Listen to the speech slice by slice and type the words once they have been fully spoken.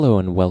Hello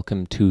and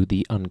welcome to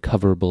the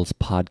Uncoverables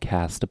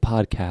podcast, a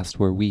podcast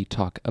where we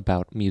talk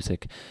about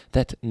music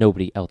that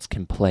nobody else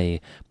can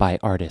play by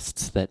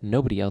artists that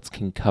nobody else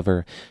can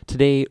cover.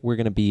 Today we're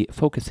going to be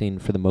focusing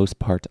for the most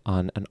part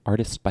on an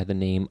artist by the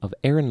name of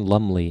Aaron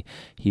Lumley.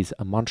 He's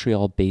a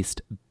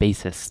Montreal-based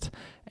bassist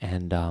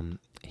and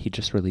he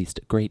just released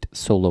a great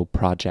solo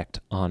project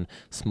on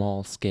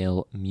Small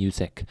Scale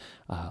Music,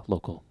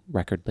 local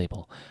record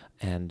label.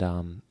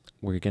 And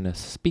we're going to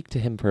speak to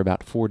him for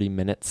about 40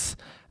 minutes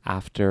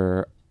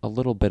after a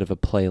little bit of a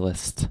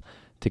playlist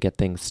to get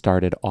things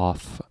started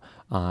off.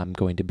 I'm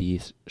going to be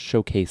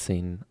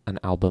showcasing an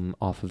album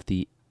off of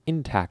the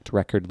Intact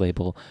record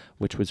label,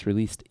 which was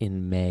released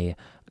in May.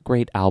 A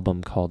great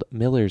album called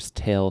Miller's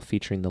Tale,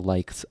 featuring the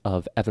likes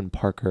of Evan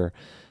Parker,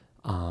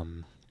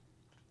 Aiku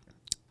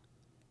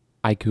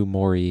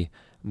Mori,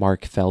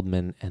 Mark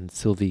Feldman, and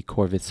Sylvie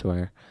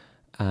Corvaiseur.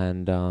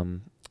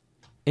 And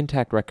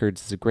Intact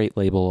Records is a great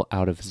label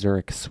out of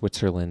Zurich,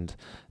 Switzerland,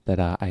 that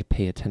I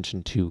pay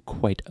attention to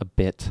quite a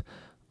bit.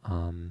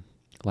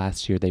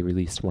 Last year they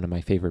released one of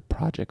my favorite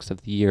projects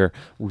of the year,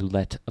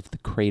 Roulette of the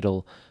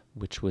Cradle,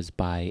 which was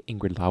by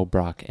Ingrid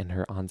Laubrock and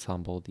her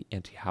ensemble, the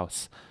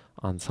Anti-House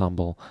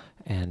Ensemble.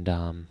 And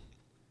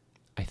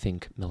I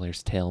think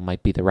Miller's Tale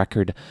might be the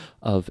record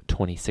of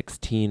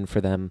 2016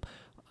 for them.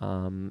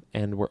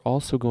 And we're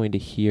also going to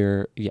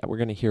hear,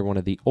 one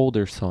of the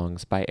older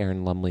songs by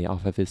Aaron Lumley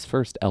off of his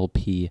first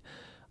LP,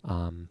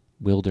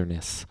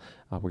 Wilderness.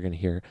 We're going to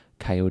hear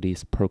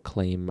Coyotes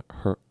proclaim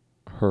her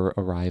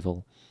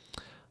arrival.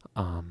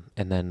 And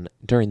then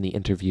during the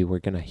interview, we're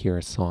going to hear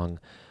a song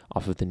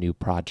off of the new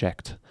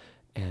project.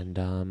 And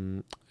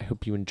I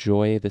hope you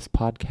enjoy this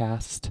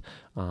podcast.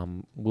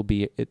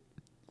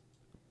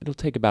 It'll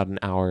take about an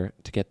hour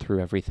to get through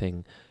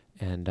everything.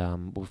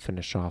 And we'll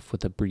finish off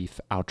with a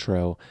brief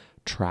outro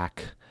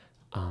track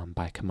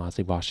by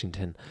Kamasi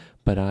Washington.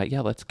 But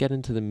let's get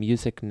into the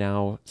music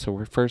now. So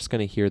we're first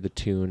going to hear the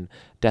tune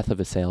Death of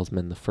a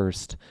Salesman, the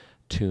first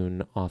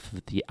tune off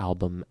of the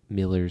album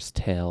Miller's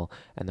Tale.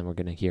 And then we're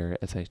going to hear,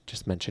 as I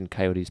just mentioned,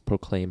 Coyotes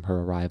Proclaim Her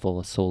Arrival,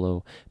 a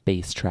solo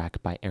bass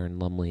track by Aaron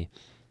Lumley.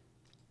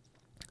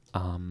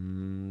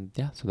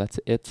 So that's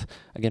it.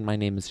 Again, my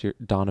name is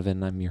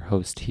Donovan. I'm your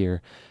host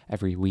here.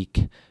 Every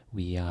week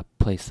we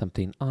play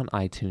something on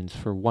iTunes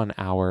for 1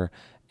 hour,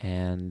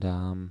 and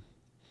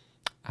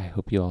I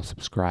hope you all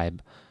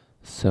subscribe.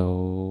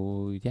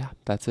 So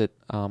that's it.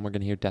 We're going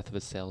to hear Death of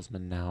a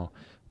Salesman now,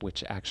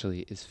 which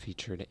actually is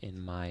featured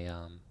in my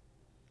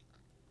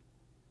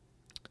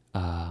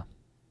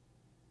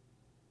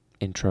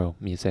intro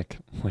music,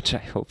 which I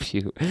hope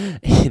you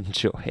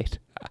enjoyed.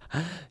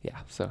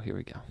 So here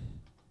we go.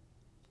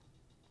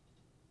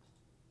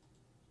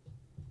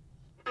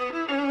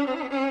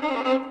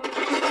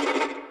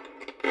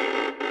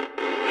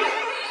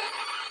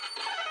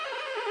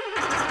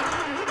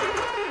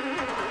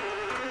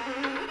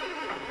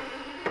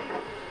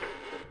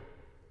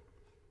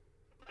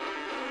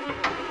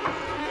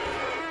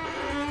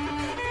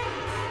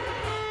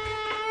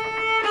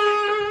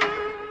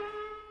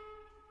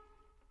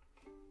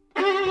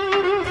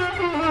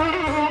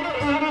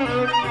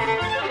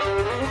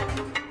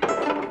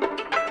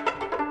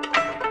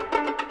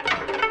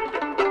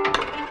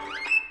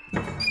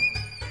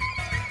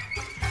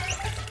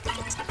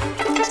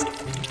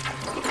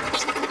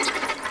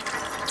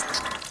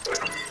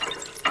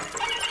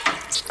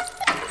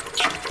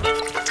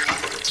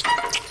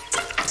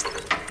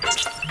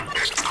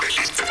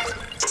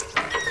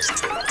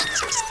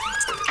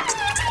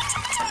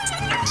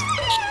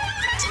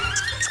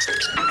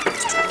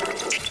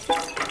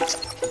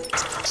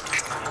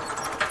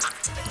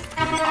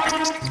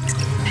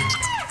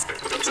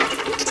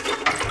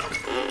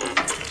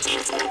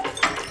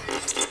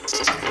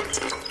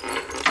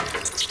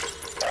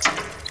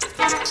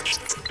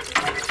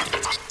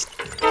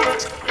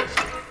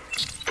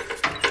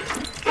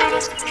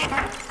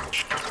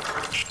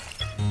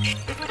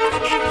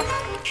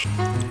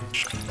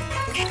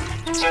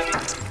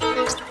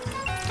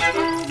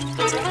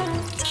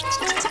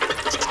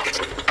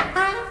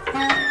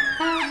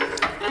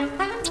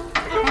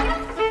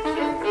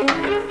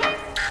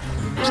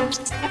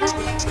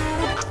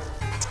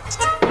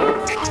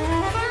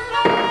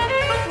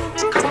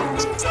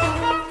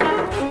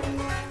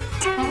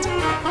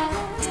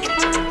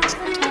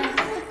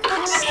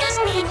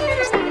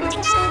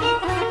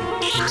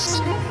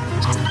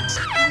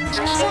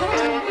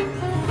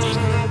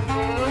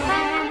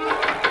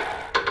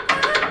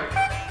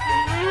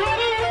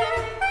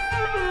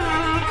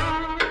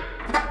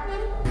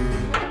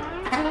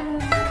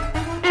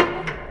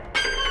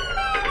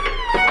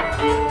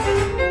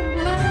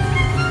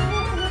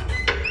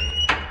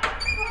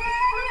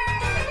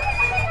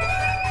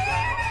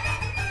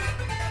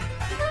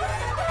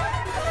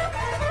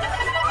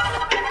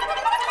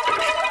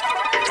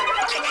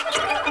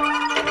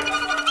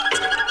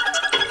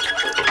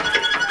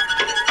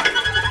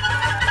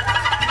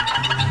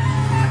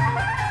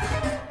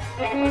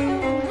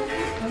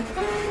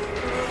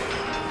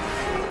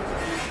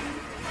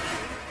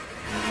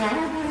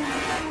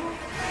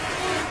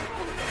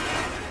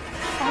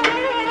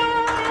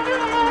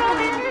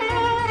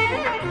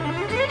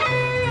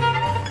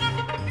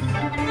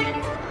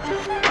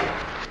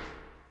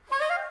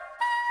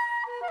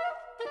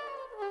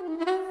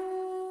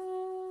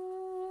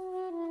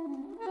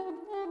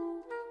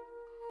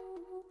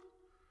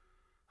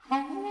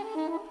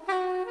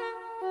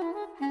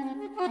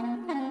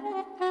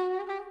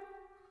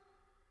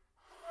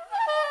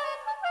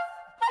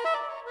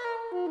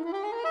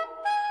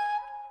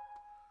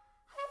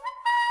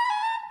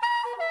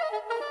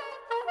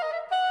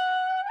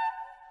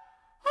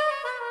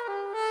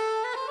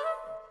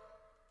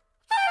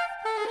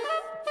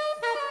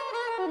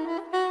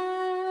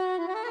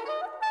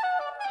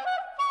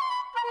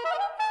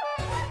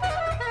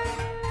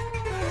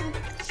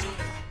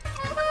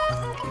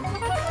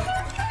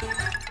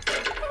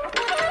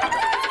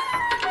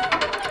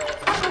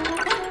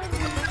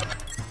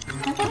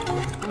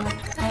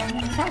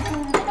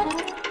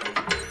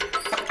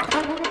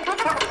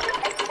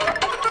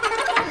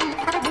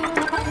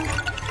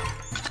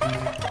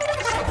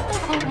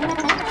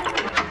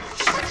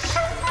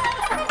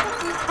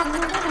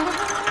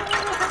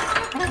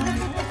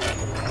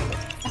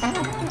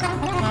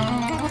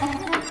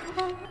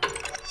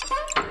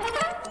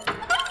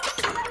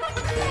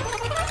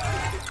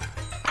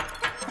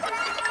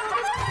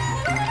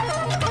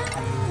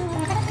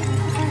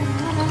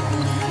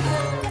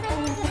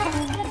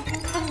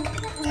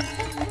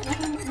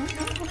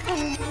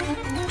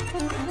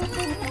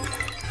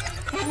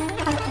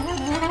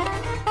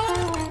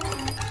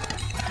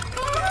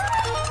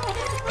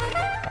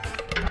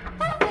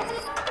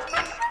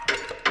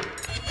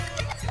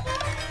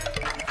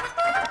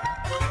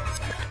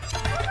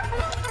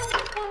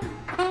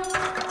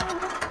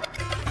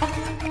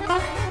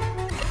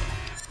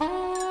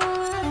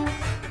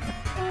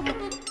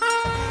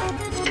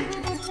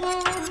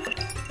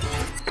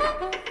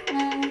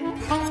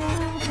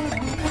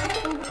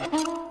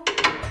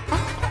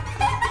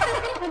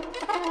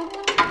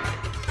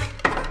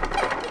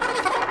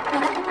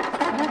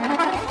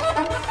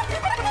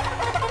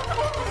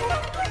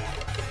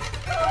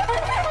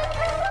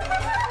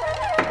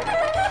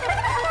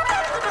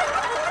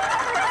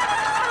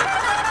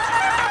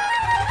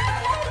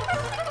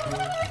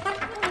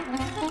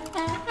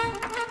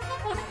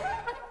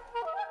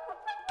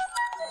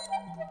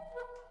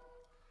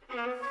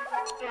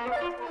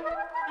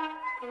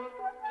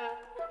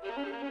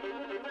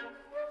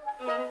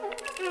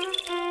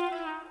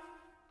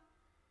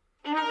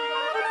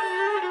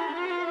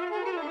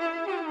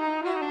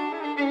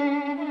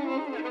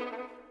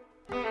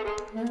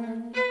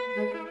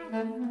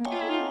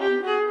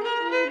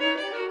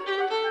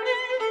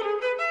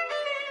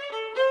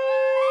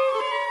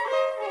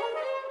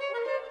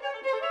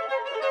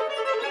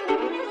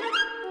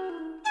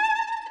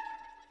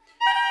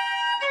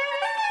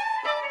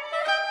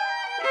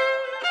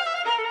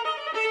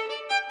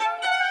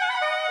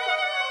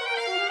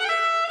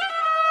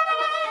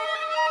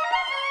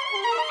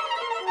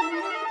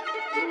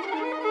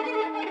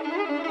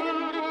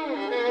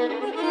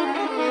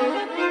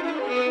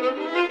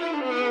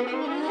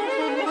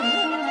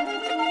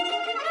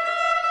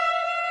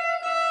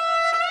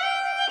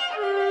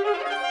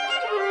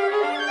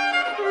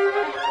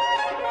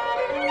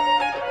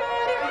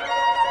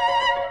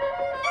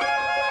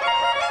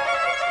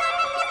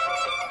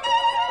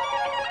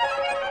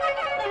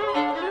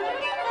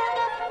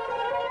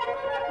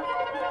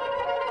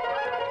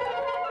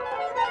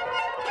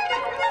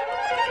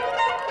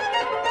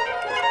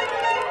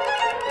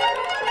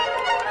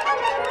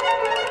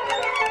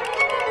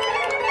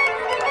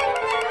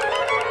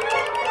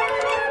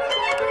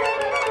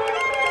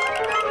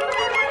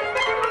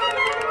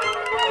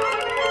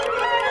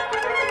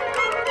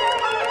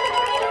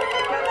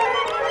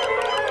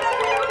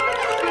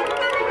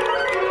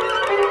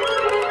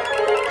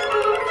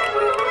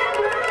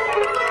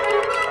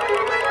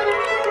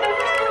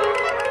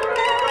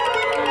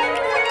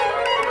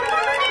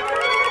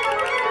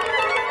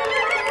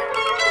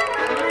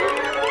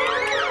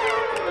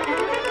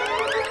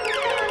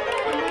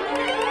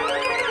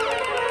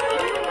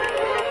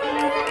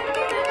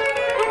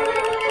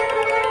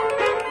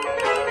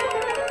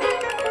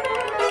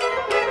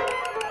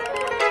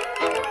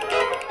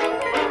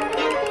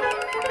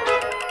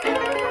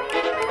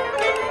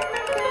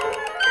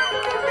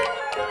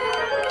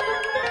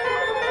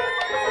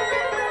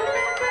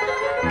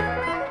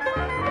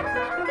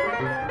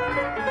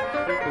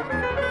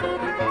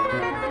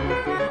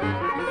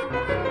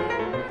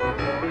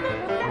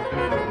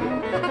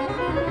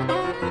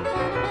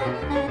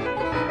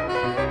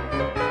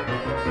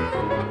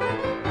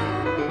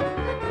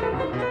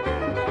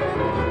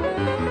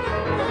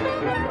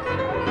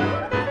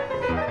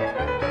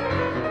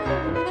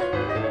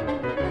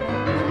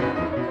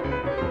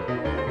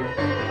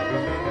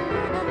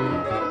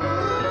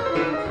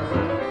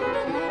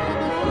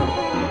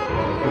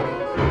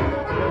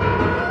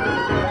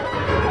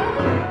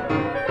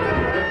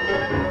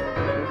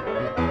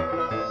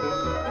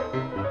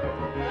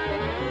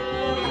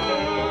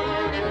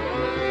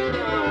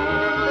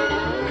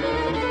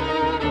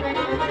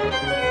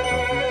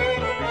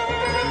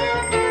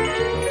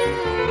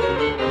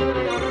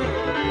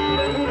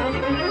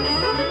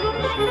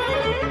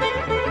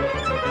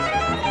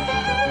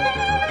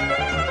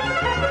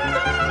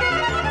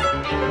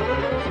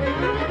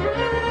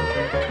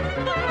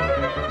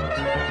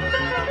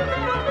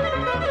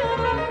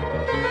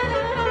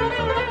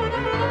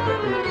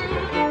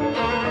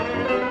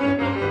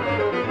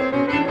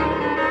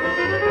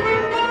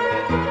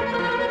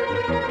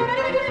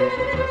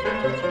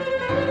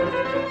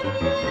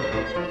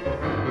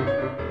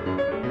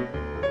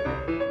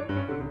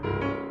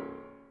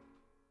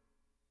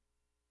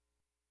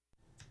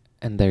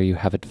 And there you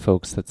have it,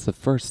 folks. That's the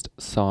first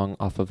song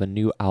off of a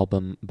new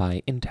album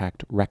by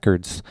Intact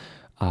Records,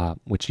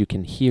 which you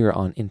can hear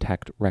on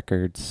Intact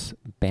Records'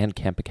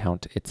 Bandcamp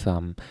account. It's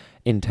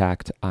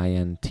intact,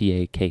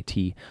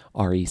 INTAKTREC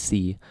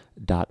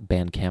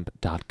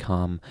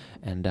 .bandcamp.com,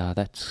 and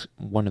that's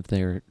one of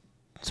their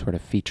sort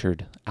of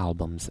featured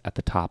albums at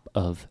the top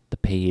of the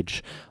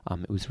page.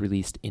 It was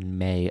released in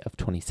May of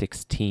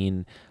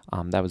 2016.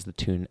 That was the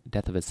tune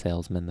Death of a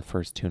Salesman, the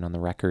first tune on the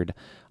record.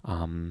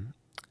 And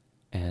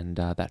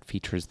that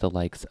features the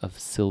likes of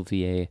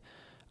Sylvie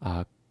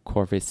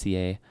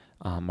Corvisier,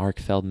 Mark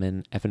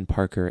Feldman, Evan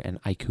Parker,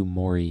 and Aiku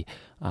Mori,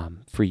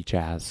 free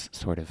jazz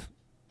sort of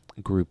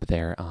group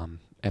there.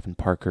 Evan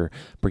Parker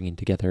bringing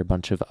together a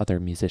bunch of other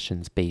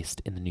musicians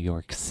based in the New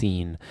York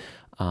scene.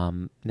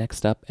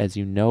 Next up, as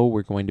you know,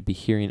 we're going to be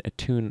hearing a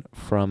tune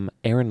from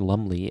Aaron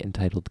Lumley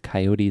entitled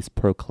Coyotes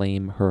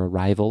Proclaim Her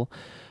Arrival.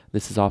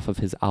 This is off of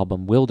his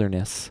album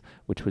Wilderness,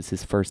 which was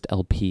his first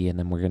LP, and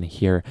then we're going to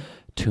hear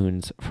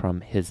tunes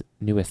from his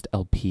newest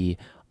LP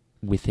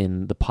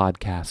within the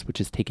podcast,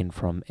 which is taken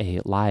from a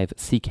live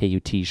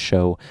CKUT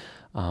show,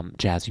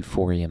 Jazz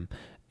Euphorium.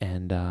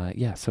 And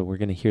so we're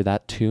going to hear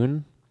that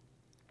tune,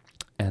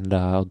 and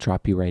I'll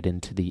drop you right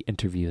into the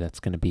interview that's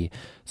going to be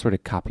sort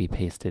of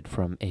copy-pasted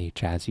from a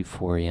Jazz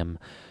Euphorium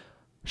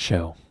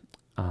show.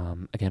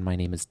 Again, my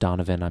name is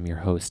Donovan. I'm your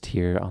host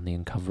here on the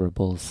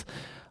Uncoverables.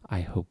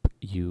 I hope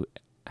you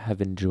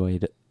have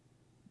enjoyed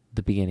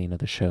the beginning of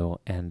the show,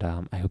 and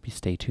I hope you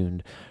stay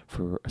tuned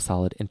for a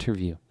solid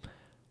interview.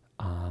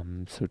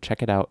 So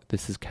check it out.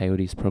 This is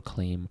Coyotes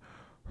Proclaim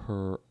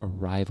Her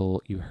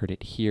Arrival. You heard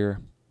it here.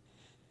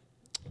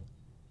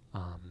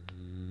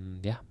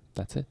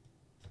 That's it.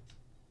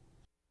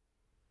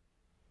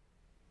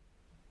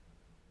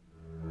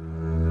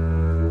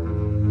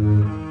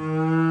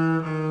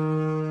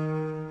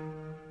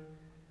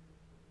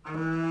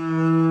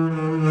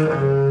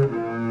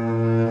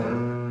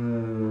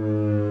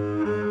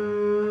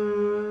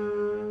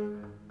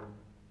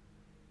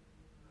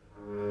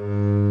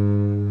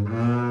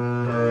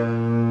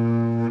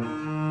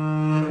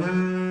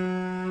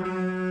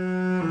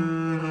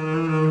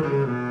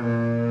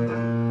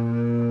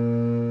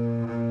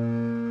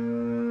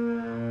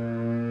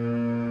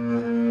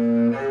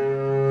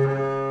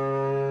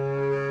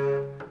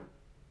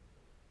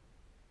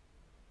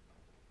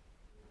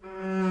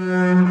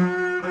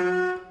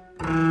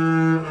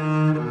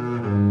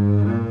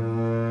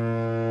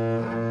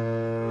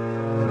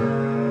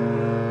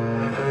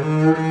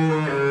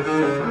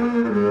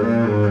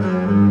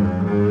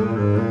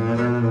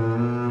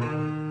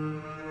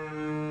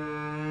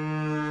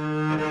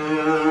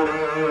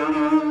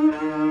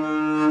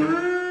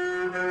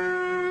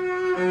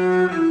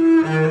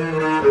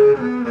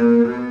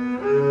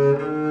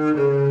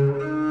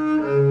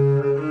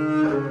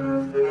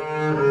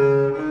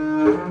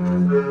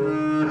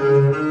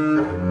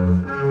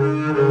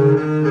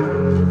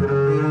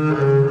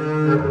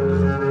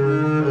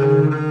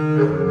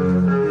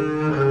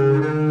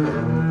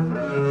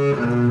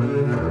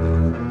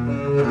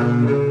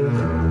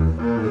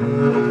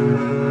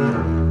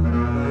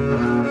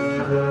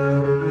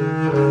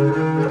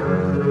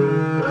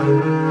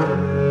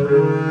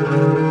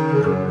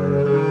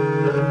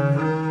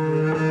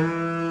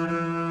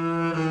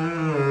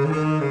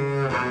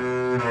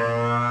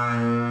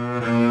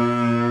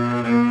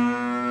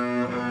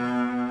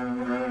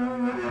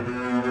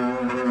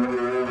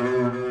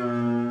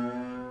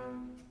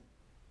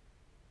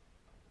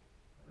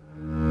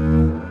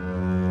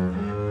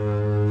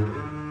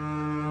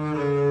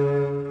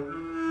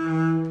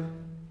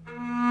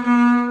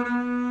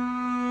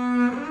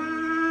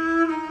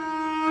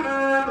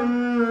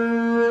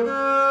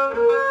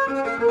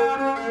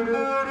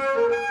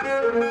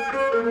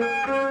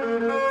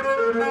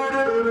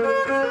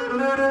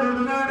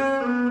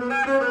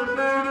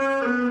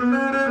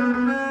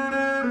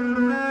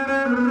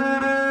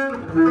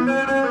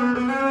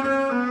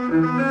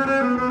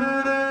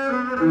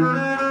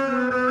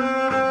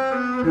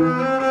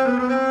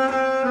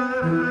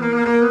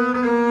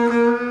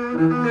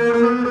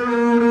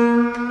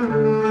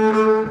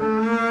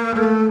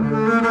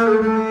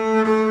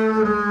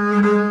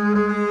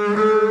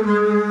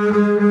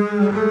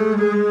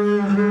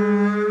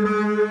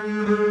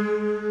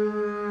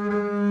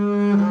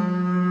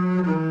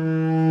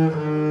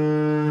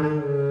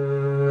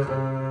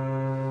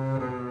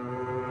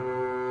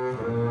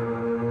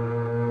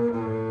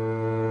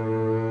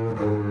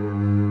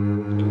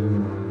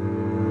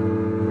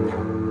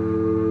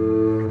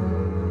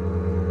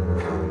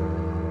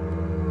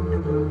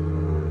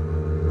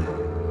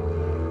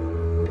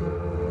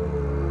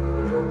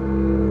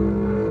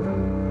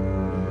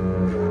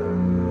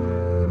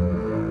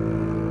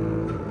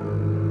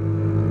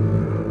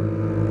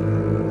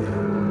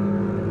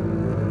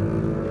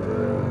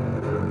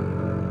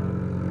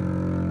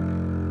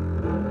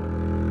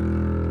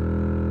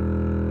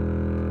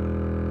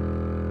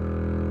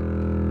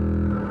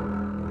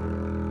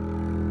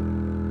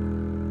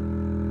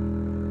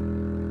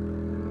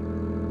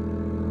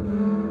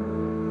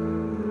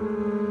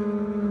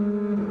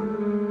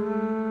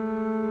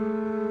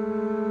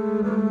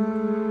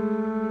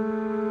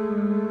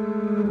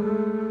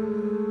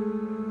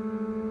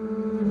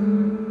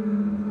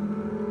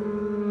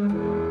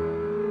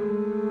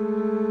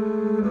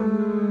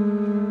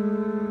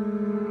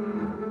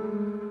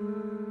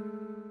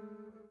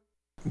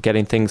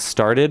 getting things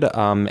started.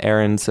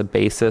 Aaron's a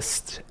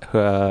bassist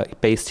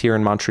based here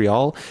in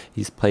Montreal.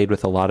 He's played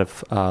with a lot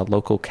of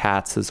local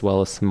cats as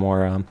well as some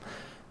more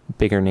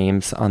bigger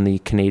names on the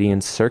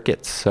Canadian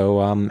circuit. So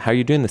how are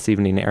you doing this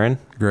evening, Aaron?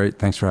 Great.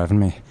 Thanks for having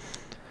me.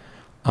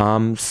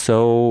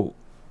 So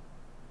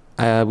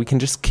we can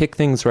just kick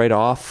things right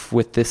off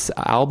with this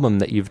album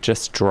that you've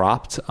just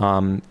dropped.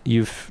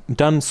 You've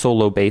done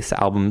solo bass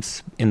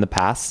albums in the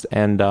past,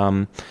 and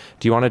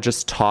do you want to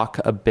just talk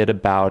a bit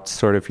about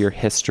sort of your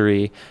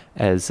history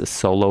as a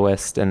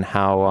soloist and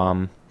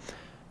how,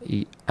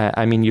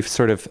 I mean, you've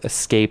sort of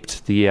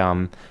escaped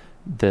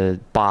the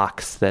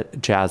box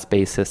that jazz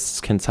bassists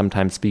can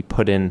sometimes be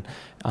put in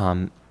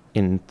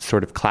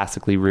sort of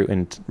classically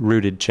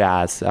rooted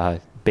jazz.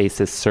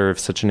 Bassists serve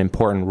such an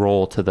important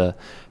role to the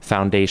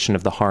foundation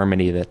of the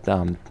harmony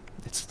that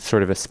it's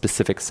sort of a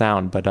specific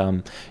sound, but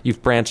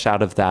you've branched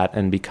out of that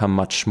and become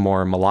much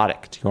more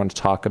melodic. Do you want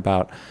to talk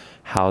about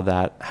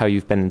how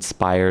you've been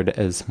inspired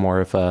as more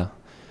of a,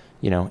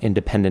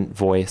 independent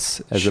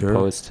voice as Sure.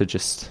 opposed to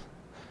just...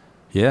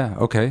 Yeah,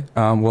 okay.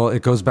 Well,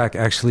 it goes back,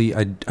 actually,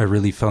 I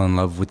really fell in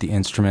love with the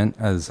instrument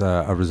as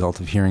a result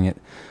of hearing it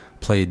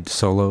played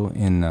solo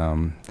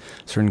in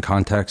certain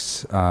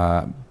contexts.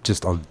 I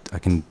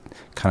can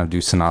kind of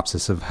do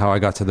synopsis of how I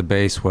got to the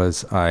bass.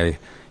 Was I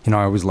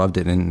always loved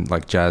it in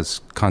like jazz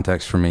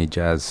context. For me,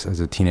 jazz as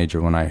a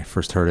teenager, when I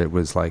first heard it,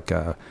 was like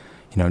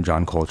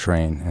John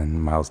Coltrane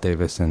and Miles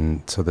Davis,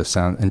 and so the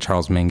sound, and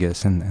Charles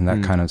Mingus and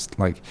that kind of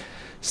like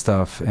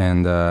stuff.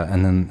 And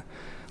then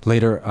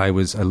later I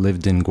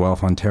lived in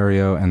Guelph,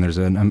 Ontario, and there's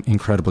an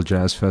incredible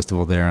jazz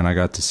festival there, and I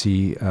got to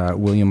see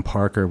William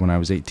Parker when I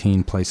was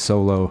 18 play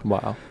solo.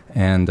 Wow.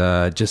 And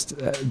I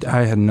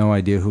had no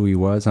idea who he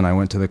was, and I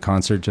went to the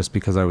concert just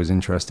because I was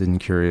interested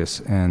and curious.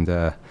 And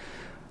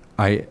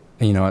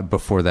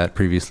before that,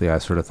 previously, I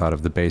sort of thought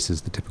of the bass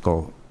as the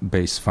typical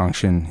bass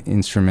function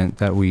instrument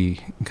that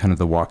we kind of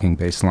the walking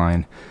bass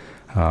line,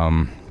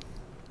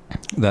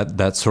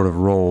 that sort of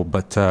role.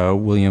 But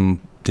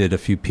William did a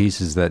few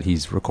pieces that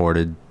he's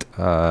recorded,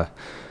 the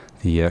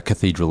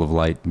Cathedral of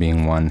Light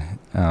being one,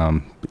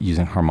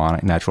 using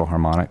natural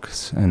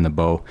harmonics and the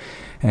bow.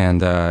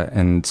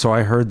 And so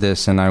I heard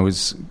this, and I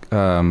was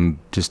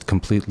just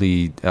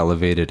completely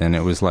elevated, and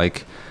it was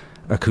like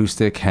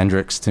acoustic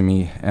Hendrix to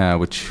me,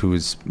 who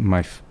was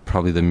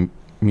probably the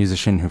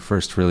musician who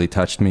first really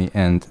touched me.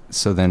 And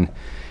so then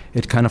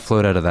it kind of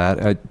flowed out of that.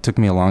 It took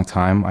me a long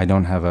time. I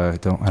don't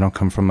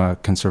come from a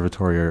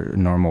conservatory or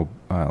normal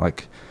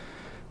like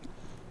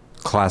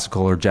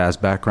classical or jazz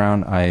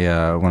background.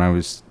 When I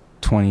was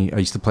 20, I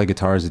used to play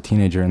guitar as a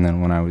teenager, and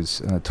then when I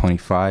was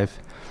 25.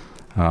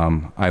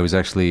 I was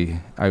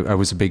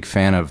a big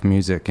fan of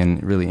music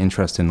and really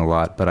interested in a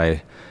lot, but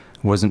I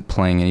wasn't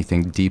playing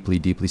anything deeply,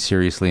 deeply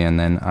seriously. And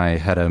then I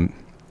had a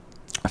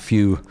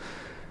few,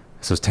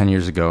 so it was 10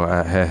 years ago,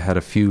 I had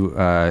a few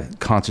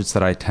concerts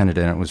that I attended,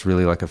 and it was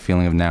really like a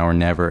feeling of now or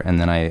never. And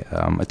then I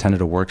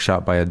attended a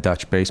workshop by a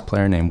Dutch bass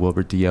player named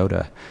Wilbert de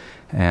Jode.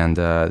 And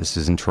this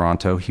is in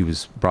Toronto. He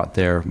was brought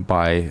there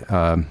by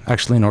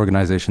actually an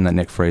organization that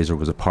Nick Fraser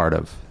was a part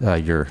of.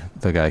 You're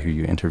the guy who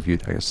you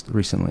interviewed, I guess,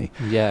 recently.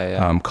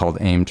 Yeah. Called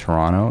AIM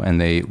Toronto.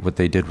 And what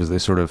they did was they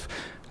sort of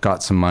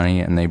got some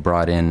money, and they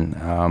brought in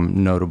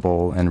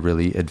notable and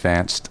really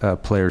advanced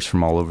players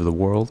from all over the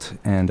world.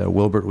 And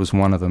Wilbert was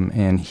one of them.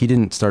 And he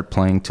didn't start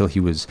playing till he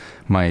was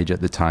my age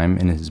at the time,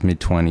 in his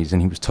mid-20s,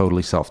 and he was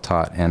totally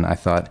self-taught. And I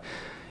thought,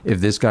 if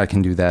this guy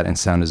can do that and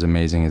sound as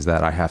amazing as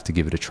that, I have to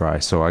give it a try.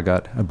 So I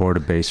got aboard a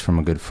bass from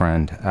a good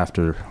friend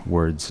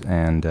afterwards,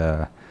 and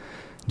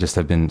just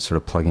have been sort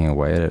of plugging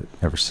away at it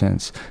ever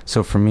since.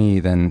 So for me,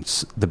 then,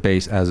 the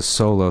bass as a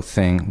solo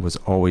thing was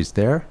always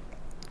there.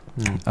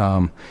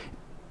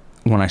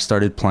 When I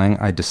started playing,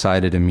 I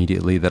decided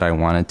immediately that I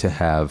wanted to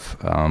have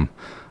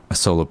a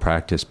solo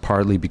practice,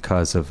 partly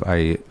because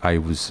I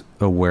was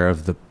aware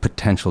of the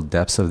potential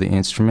depths of the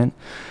instrument.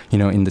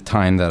 In the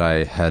time that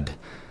I had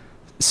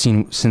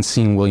since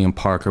seeing William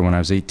Parker when I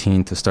was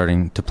 18 to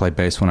starting to play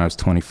bass when I was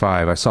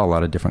 25, I saw a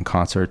lot of different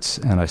concerts,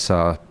 and I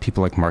saw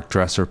people like Mark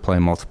Dresser play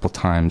multiple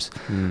times.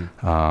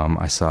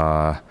 I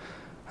saw,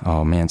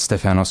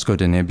 Stefano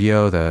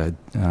Scodinibio, the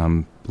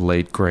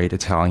late great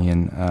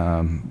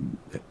Italian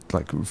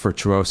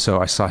virtuoso.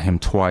 I saw him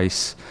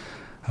twice.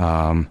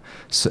 So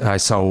I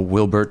saw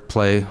Wilbert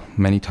play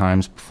many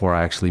times before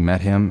I actually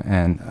met him,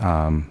 and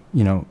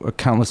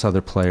countless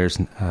other players,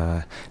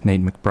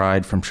 Nate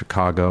McBride from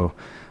Chicago,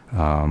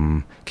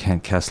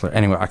 Kent Kessler.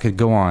 Anyway, I could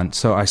go on.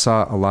 So I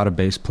saw a lot of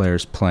bass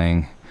players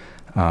playing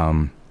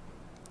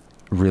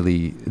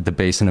really the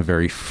bass in a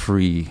very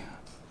free,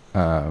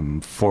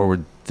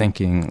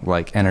 forward-thinking,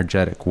 like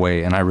energetic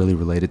way, and I really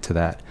related to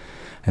that.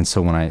 And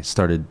so when I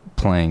started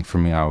playing, for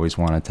me, I always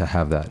wanted to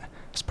have that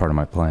as part of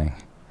my playing.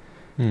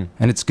 And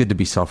it's good to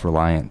be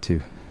self-reliant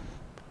too.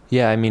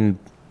 Yeah, I mean,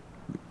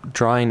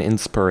 drawing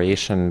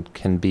inspiration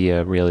can be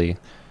a really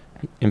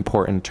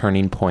important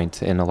turning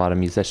point in a lot of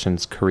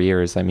musicians'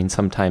 careers. I mean,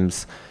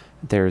 sometimes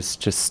there's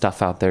just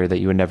stuff out there that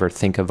you would never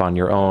think of on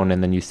your own,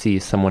 and then you see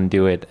someone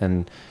do it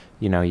and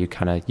you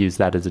kind of use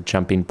that as a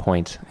jumping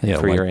point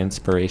for your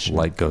inspiration.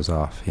 Light goes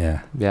off.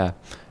 Yeah. Yeah.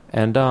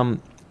 And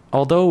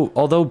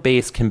although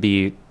bass can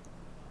be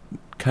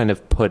kind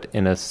of put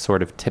in a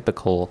sort of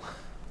typical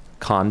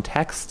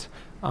context,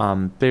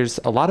 there's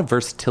a lot of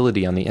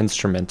versatility on the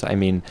instrument. I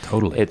mean,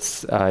 totally.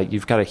 It's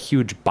you've got a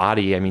huge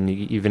body. I mean,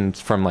 even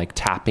from like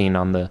tapping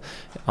on the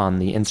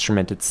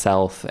instrument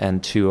itself,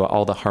 and to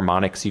all the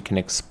harmonics you can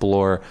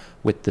explore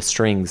with the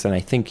strings. And I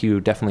think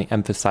you definitely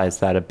emphasize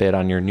that a bit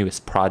on your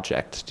newest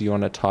project. Do you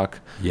want to talk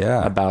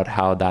about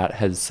how that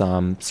has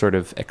sort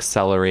of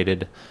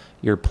accelerated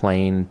your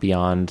playing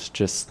beyond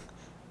just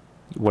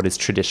what is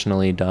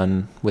traditionally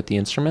done with the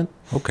instrument?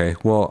 Okay.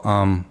 Well,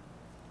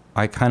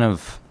 I kind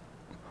of,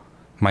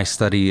 my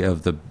study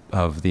of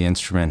the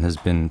instrument has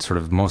been sort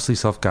of mostly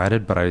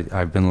self-guided, but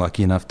I've been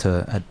lucky enough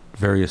to, at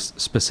various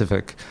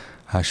specific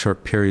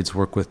short periods,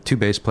 work with two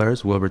bass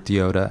players, Wilbert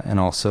Deoda and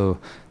also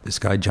this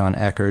guy John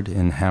Eckerd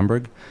in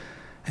Hamburg.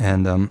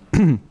 And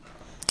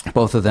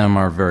both of them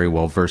are very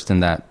well versed in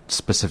that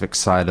specific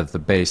side of the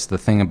bass. The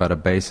thing about a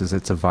bass is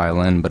it's a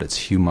violin, but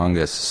it's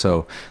humongous.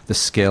 So the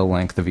scale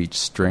length of each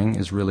string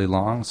is really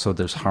long. So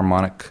there's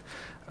harmonic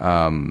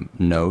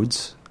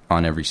nodes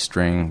on every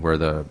string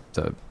where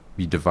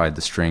you divide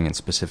the string in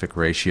specific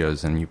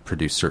ratios and you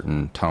produce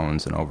certain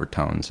tones and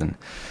overtones and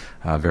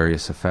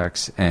various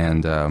effects.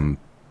 And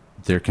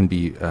there can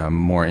be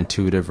more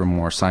intuitive or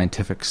more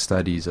scientific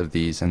studies of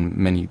these,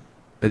 and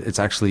it's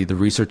actually, the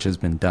research has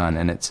been done,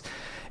 and it's,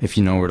 if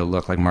you know where to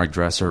look, like Mark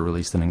Dresser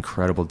released an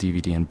incredible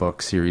DVD and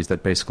book series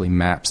that basically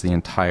maps the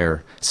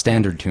entire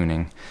standard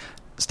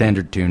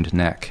tuned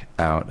neck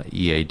out,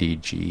 E, A, D,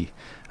 G,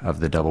 of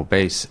the double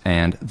bass.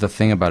 And the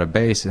thing about a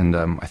bass, and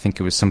I think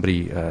it was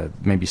somebody,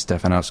 maybe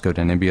Stefano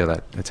Scodinibia,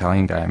 that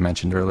Italian guy I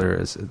mentioned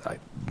earlier,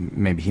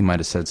 maybe he might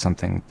have said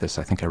something, I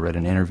think I read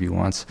an interview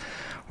once,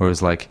 where it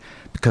was like,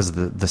 because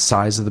of the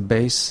size of the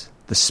bass,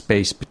 the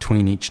space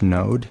between each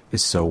node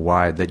is so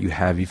wide that you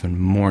have even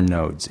more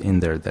nodes in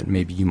there that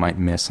maybe you might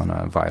miss on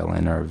a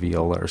violin or a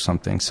viola or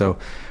something. So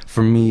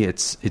for me,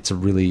 it's a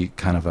really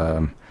kind of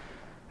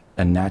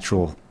a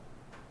natural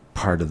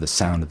part of the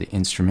sound of the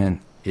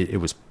instrument. It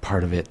was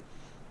part of it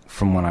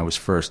from when I was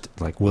first,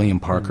 like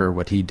William Parker,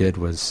 what he did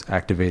was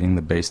activating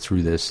the bass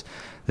through this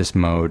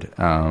mode.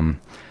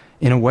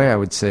 In a way, I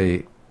would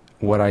say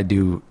what I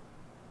do,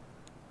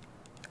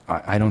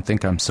 I don't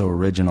think I'm so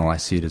original. I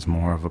see it as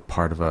more of a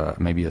part of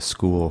maybe a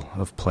school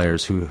of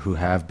players who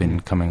have been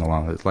coming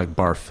along, like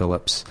Bar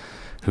Phillips,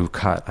 who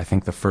cut, I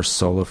think, the first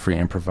solo free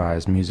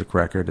improvised music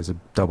record as a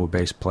double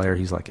bass player.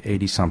 He's like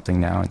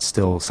 80-something now and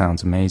still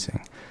sounds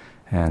amazing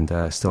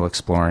and still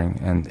exploring.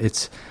 And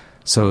it's,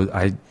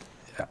 so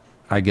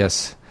I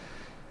guess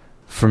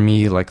for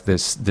me, like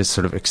this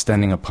sort of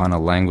extending upon a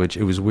language,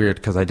 it was weird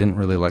because I didn't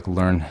really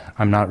learn.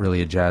 I'm not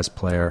really a jazz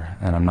player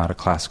and I'm not a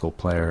classical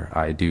player.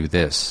 I do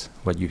this,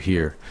 what you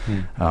hear.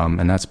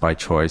 And that's by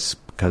choice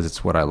because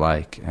it's what I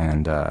like.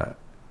 And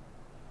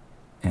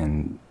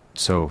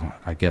so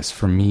I guess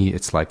for me,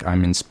 it's like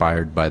I'm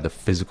inspired by the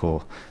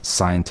physical,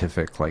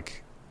 scientific,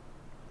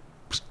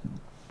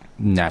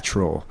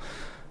 natural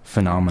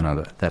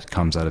phenomena that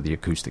comes out of the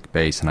acoustic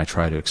bass, and I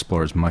try to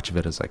explore as much of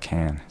it as I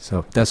can.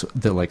 So that's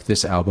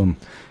this album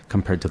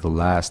compared to the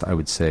last, I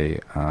would say,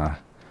 I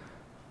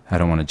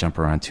don't want to jump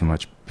around too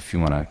much if you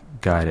want to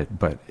guide it,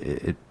 but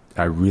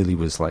I really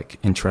was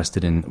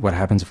interested in what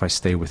happens if I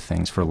stay with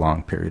things for a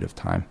long period of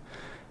time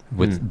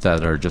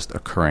that are just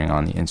occurring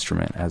on the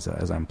instrument as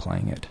I'm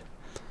playing it.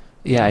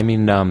 Yeah, I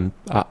mean, I'm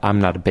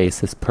not a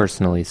bassist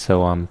personally,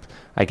 so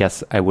I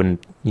guess I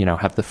wouldn't,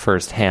 have the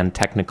first-hand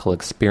technical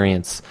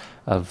experience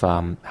of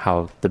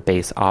how the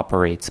bass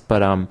operates,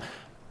 but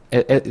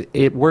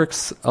it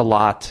works a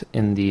lot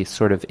in the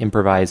sort of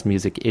improvised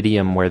music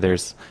idiom where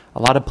there's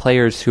a lot of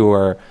players who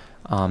are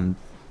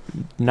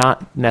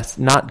not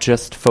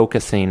just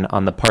focusing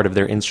on the part of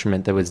their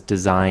instrument that was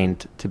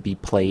designed to be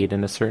played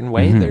in a certain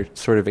way. They're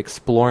sort of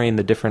exploring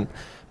the different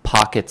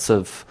pockets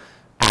of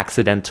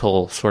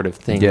accidental sort of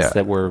things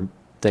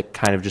that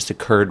kind of just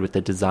occurred with the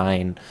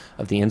design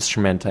of the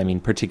instrument. I mean,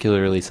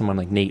 particularly someone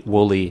like Nate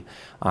Woolley,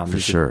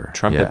 who's a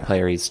trumpet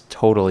player. He's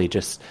totally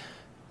just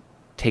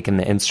taken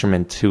the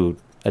instrument to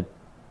a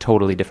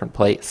totally different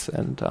place.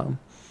 And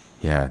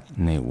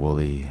Nate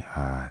Woolley,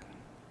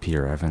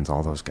 Peter Evans,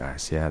 all those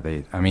guys. Yeah,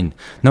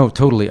 no,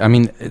 totally. I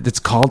mean, it's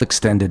called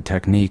extended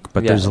technique,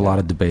 but there's a lot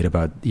of debate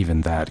about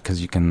even that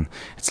because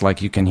it's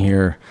like you can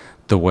hear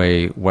the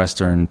way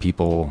Western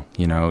people,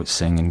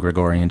 sing in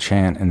Gregorian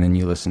chant, and then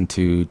you listen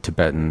to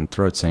Tibetan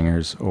throat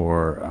singers,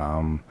 or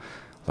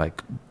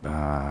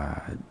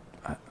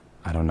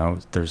I don't know,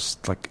 there's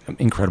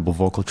incredible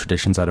vocal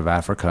traditions out of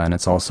Africa, and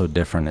it's also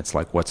different. It's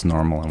like what's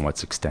normal and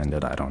what's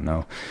extended, I don't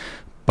know.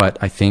 But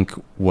I think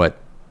what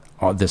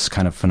all this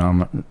kind of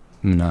phenomena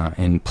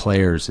in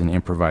players in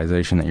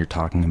improvisation that you're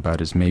talking about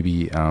is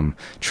maybe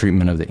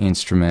treatment of the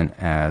instrument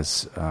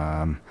as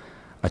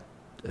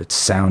a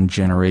sound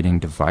generating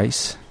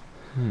device.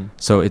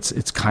 So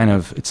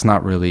it's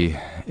not really,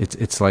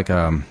 it's like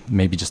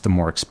maybe just a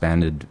more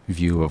expanded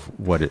view of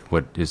what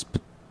is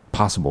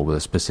possible with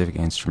a specific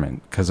instrument.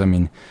 Because, I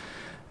mean,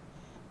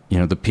 you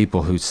know, the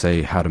people who say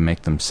how to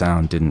make them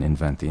sound didn't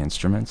invent the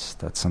instruments.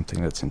 That's something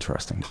that's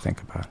interesting to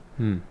think about.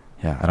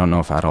 Yeah, I don't know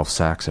if Adolf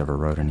Sax ever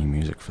wrote any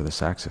music for the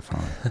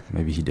saxophone.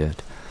 Maybe he did.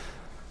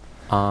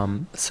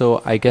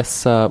 So I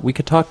guess we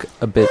could talk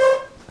a bit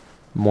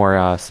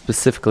more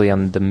specifically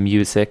on the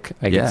music,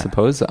 I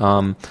suppose.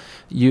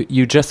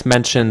 You just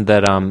mentioned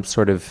that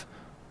sort of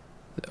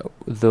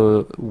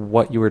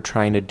what you were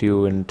trying to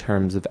do in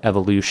terms of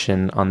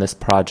evolution on this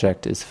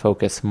project is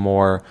focus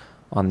more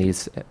on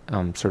these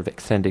sort of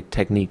extended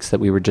techniques that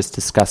we were just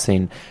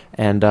discussing,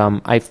 and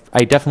I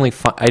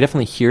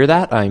definitely hear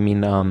that. I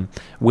mean,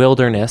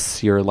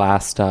 Wilderness, your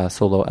last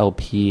solo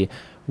LP,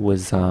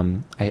 was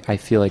I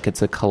feel like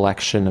it's a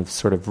collection of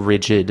sort of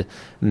rigid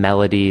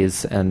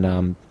melodies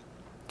and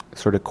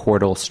sort of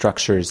chordal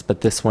structures,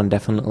 but this one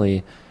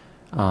definitely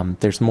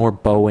there's more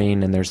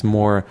bowing and there's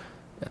more.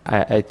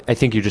 I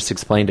think you just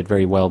explained it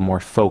very well. More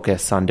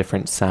focus on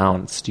different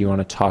sounds. Do you want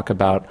to talk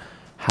about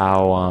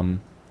how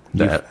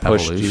the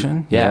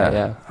evolution?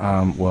 Yeah.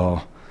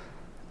 Well,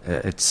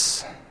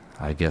 it's,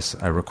 I guess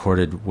I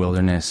recorded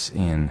Wilderness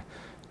in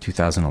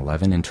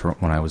 2011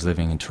 when I was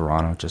living in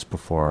Toronto, just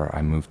before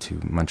I moved to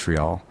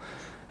Montreal,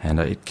 and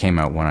it came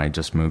out when I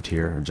just moved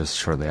here, or just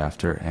shortly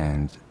after.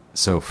 And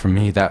so for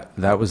me,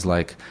 that was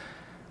like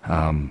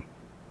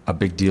a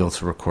big deal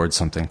to record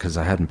something, because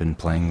I hadn't been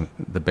playing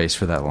the bass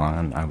for that long,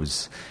 and I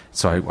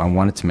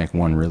wanted to make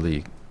one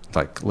really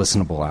like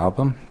listenable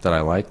album that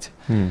I liked.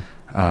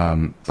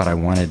 But I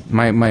wanted,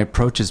 my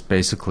approach is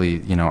basically,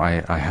 you know,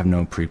 I have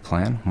no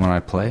pre-plan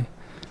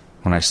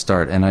when I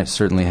start, and I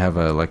certainly have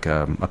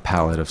a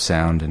palette of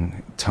sound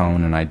and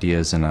tone and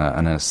ideas and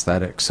an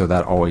aesthetic, so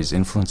that always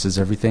influences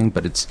everything,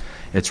 but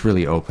it's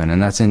really open,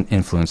 and that's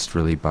influenced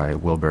really by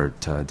Wilbert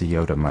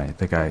Deota,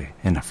 the guy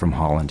from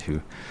Holland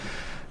who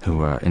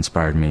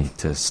inspired me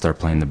to start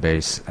playing the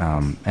bass,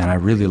 and I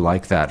really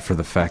like that for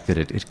the fact that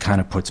it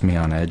kind of puts me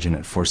on edge, and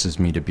it forces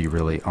me to be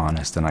really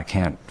honest, and I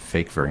can't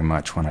fake very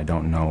much when I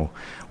don't know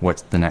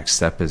what the next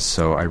step is,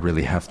 so I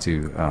really have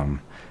to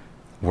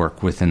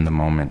work within the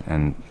moment.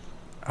 And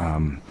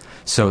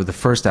so the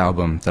first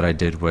album that I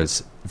did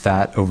was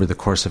that over the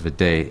course of a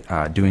day,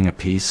 doing a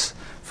piece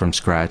from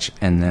scratch,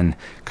 and then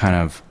kind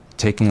of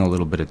taking a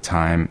little bit of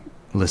time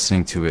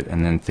listening to it,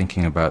 and then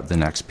thinking about the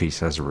next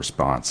piece as a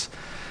response.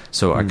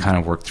 So I kind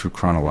of worked through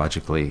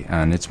chronologically,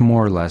 and it's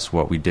more or less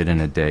what we did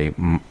in a day.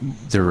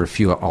 There were a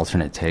few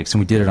alternate takes, and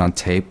we did it on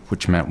tape,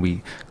 which meant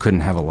we couldn't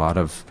have a lot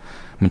of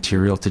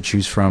material to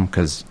choose from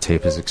because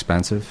tape is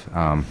expensive.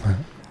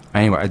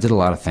 Anyway, I did a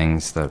lot of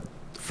things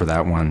for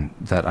that one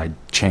that I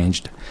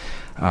changed.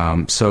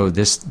 So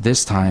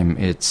this time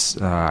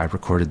I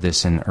recorded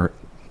this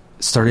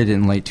started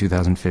in late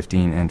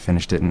 2015 and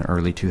finished it in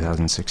early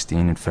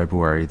 2016 in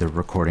February, the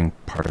recording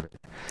part of it.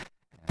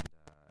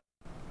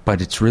 But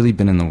it's really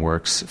been in the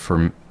works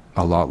for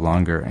a lot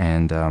longer,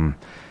 and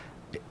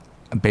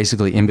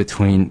basically in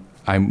between,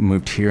 I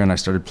moved here and I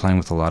started playing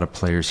with a lot of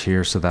players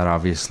here, so that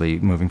obviously,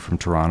 moving from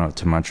Toronto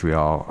to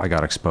Montreal, I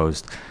got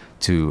exposed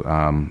to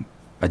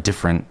a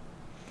different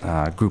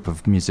group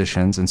of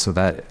musicians, and so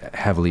that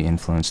heavily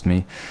influenced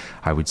me,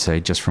 I would say,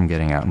 just from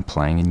getting out and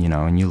playing,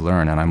 and you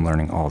learn, and I'm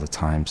learning all the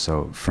time.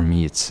 So for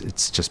me,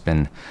 it's just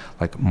been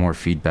like more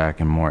feedback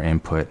and more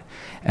input.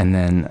 And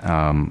then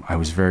I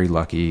was very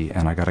lucky,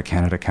 and I got a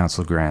Canada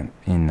Council grant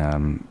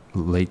in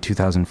late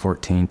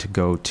 2014 to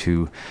go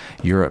to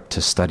Europe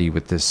to study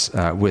with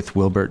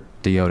Wilbert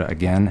Deota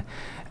again.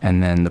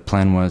 And then the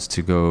plan was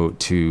to go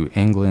to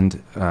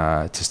England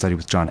to study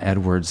with John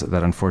Edwards.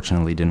 That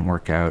unfortunately didn't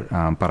work out.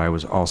 But I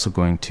was also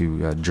going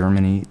to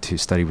Germany to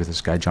study with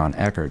this guy, John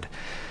Eckert.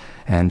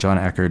 And John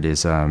Eckert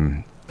is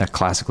a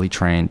classically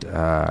trained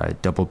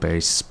double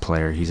bass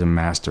player. He's a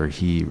master.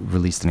 He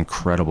released an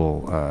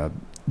incredible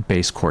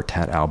bass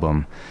quartet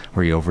album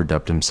where he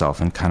overdubbed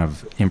himself and kind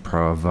of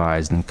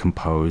improvised and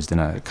composed in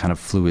a kind of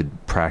fluid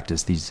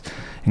practice these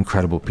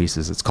incredible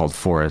pieces. It's called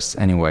Forests.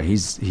 Anyway,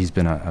 he's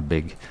been a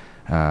big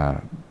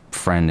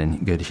friend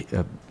and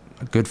a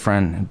good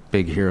friend,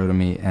 big hero to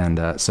me,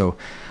 and so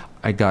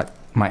I got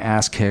my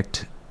ass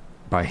kicked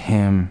by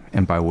him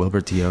and by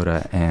Wilbert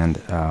Deota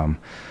and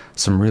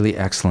some really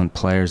excellent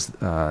players,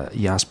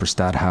 Jasper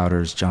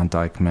Stadhouders, John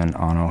Dijkman,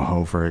 Onno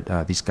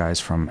Hovert, these guys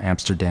from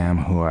Amsterdam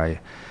who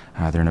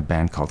they're in a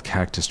band called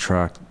Cactus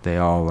Truck. They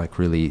all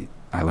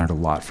I learned a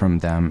lot from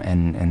them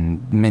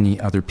and many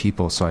other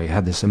people, so I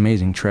had this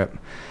amazing trip.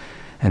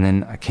 And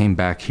then I came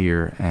back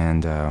here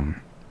and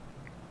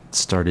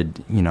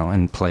started,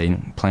 and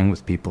playing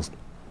with people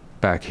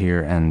back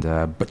here, and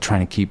but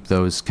trying to keep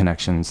those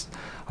connections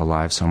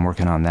alive. So I'm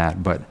working on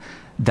that. But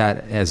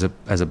that as a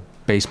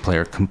bass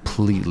player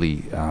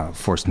completely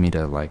forced me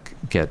to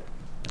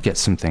get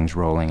some things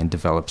rolling and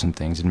develop some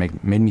things,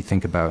 and made me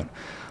think about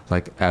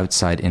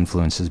outside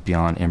influences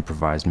beyond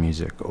improvised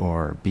music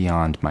or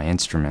beyond my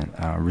instrument.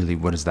 Really,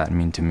 what does that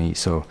mean to me?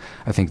 So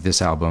I think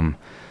this album,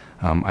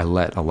 I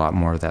let a lot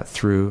more of that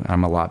through.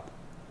 I'm a lot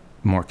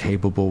more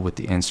capable with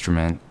the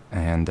instrument,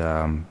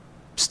 and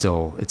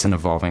still, it's an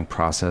evolving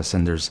process.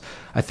 And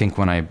I think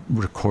when I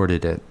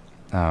recorded it,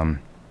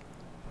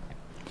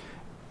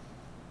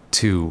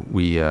 too,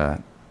 we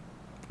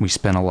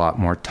spent a lot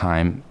more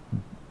time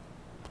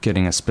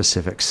getting a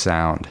specific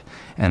sound,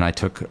 and I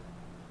took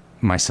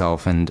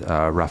myself and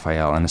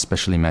Raphael, and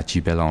especially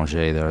Mathieu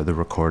Bélanger, the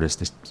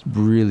recordist, is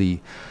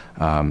really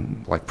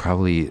like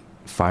probably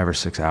 5 or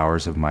 6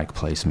 hours of mic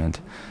placement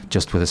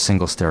just with a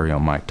single stereo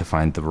mic to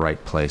find the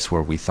right place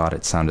where we thought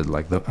it sounded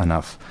like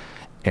enough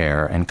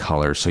air and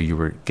color so you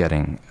were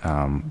getting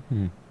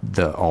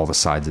all the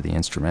sides of the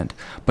instrument,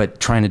 but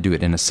trying to do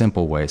it in a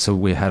simple way. So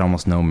we had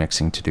almost no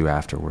mixing to do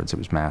afterwards. It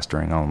was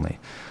mastering only.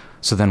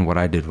 So then what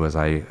I did was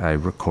I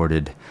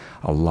recorded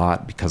a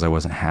lot because I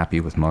wasn't happy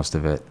with most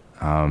of it.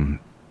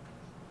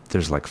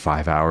 There's like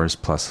 5 hours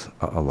plus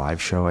a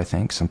live show, I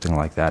think, something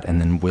like that,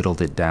 and then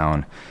whittled it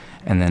down.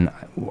 And then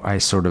I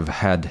sort of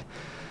had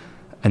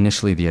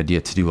initially the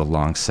idea to do a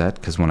long set,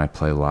 because when I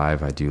play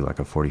live, I do like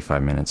a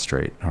 45 minutes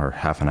straight or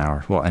half an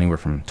hour. Well, anywhere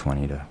from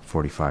 20 to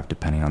 45,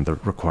 depending on the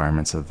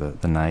requirements of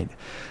the night.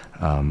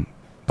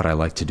 But I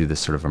like to do this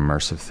sort of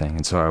immersive thing.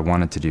 And so I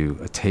wanted to do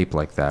a tape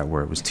like that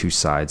where it was two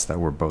sides that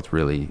were both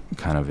really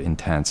kind of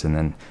intense. And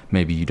then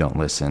maybe you don't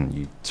listen,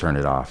 you turn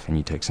it off and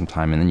you take some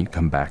time and then you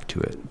come back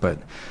to it. But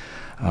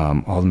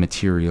all the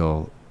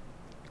material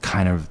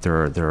kind of,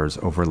 there's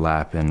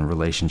overlap in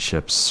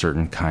relationships,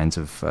 certain kinds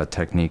of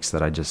techniques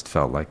that I just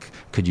felt like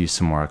could use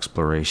some more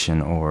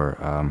exploration, or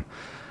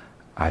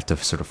I have to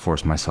sort of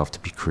force myself to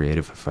be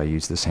creative if I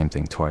use the same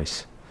thing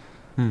twice.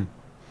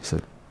 So,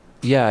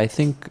 yeah,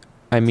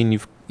 I mean,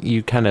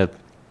 you kind of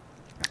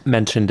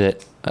mentioned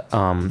it,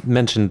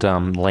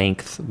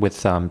 length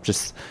with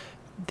just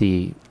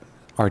the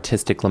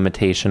artistic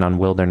limitation on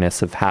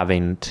Wilderness of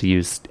having to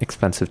use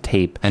expensive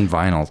tape. And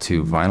vinyl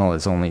too. Vinyl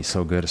is only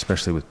so good,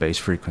 especially with bass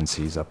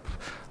frequencies up.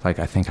 Like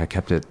I think I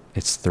kept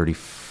it's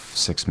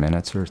 36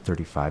 minutes or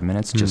 35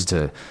 minutes just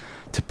to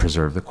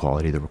preserve the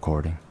quality of the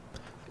recording.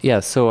 Yeah,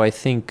 so I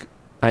think,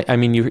 I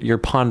mean, you're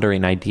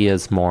pondering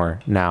ideas more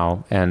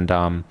now, and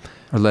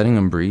or letting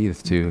them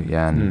breathe too.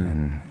 Yeah,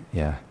 and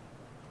yeah.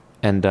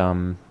 And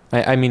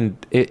I mean,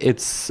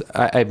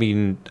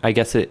 I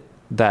guess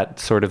that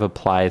sort of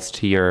applies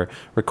to your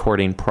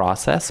recording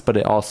process, but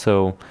it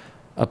also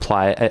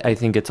I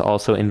think it's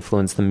also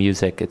influenced the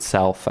music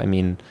itself. I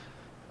mean,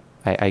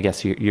 I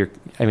guess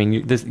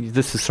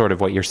this is sort of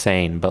what you're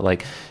saying, but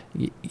like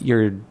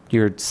you're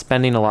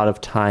spending a lot of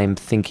time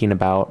thinking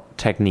about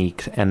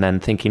technique and then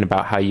thinking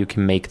about how you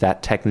can make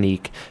that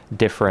technique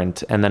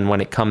different. And then when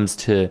it comes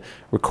to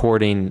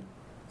recording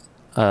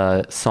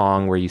a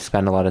song where you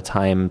spend a lot of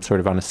time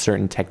sort of on a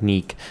certain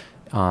technique,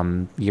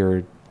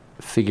 you're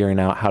figuring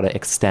out how to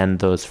extend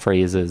those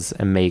phrases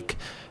and make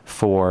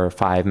 4 or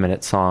 5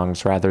 minute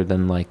songs rather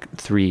than like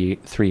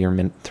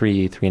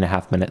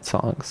 3.5 minute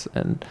songs.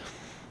 And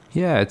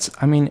yeah,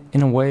 I mean,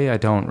 in a way, I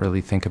don't really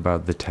think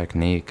about the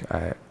technique.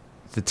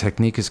 The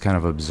technique is kind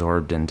of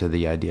absorbed into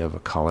the idea of a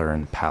color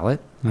and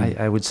palette.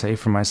 I would say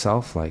for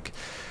myself, like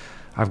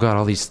I've got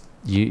all these,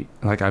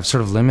 I've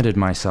sort of limited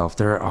myself.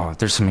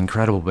 There's some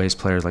incredible bass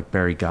players like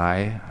Barry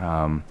Guy,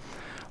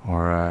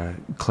 or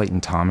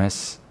Clayton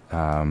Thomas,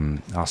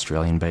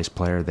 Australian bass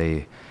player.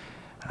 They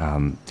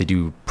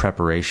do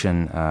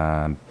preparation.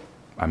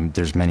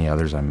 There's many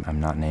others I'm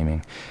not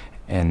naming,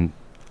 and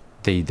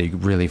they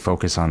really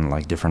focus on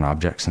like different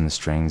objects in the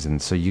strings. And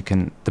so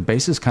the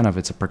bass is kind of,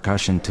 it's a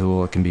percussion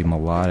tool. It can be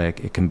melodic.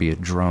 It can be a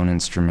drone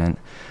instrument.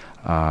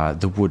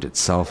 The wood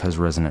itself has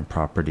resonant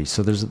properties.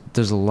 So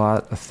there's a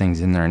lot of things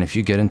in there. And if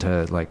you get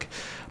into like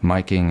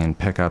miking and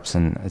pickups,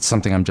 and it's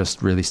something I'm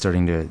just really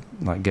starting to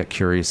like get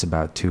curious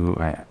about too.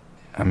 I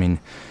mean,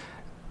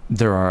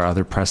 there are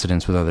other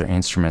precedents with other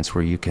instruments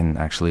where you can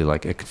actually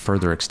like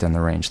further extend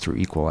the range through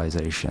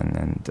equalization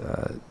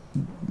and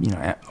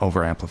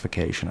over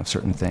amplification of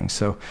certain things.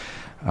 So,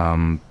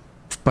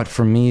 but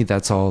for me,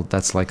 that's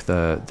like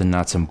the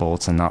nuts and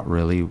bolts, and not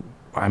really.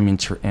 I'm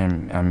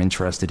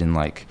interested in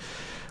like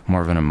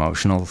more of an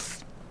emotional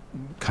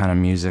kind of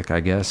music, I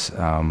guess.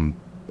 And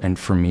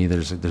for me,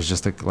 there's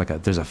just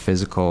there's a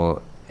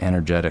physical,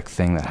 energetic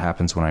thing that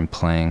happens when I'm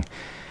playing,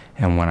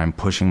 and when I'm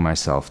pushing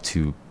myself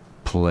to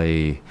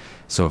play.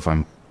 So if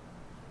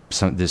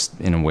this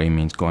in a way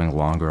means going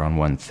longer on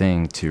one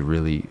thing, to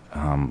really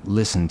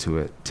listen to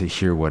it, to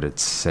hear what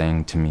it's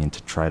saying to me, and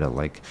to try to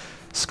like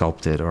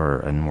sculpt it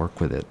and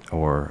work with it,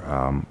 or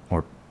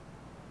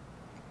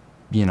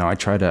I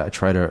try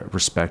to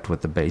respect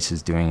what the bass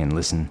is doing and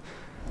listen,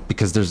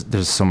 because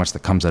there's so much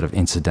that comes out of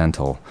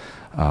incidental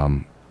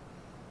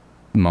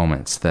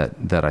moments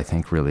that I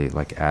think really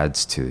like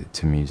adds to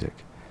music.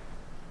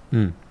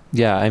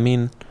 Yeah, I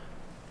mean,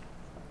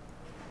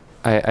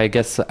 I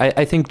guess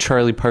I think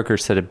Charlie Parker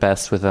said it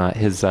best with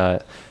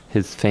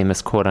his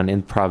famous quote on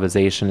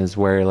improvisation, is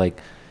where like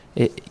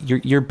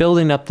you're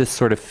building up this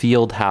sort of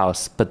field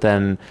house, but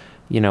then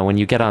when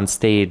you get on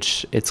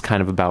stage, it's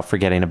kind of about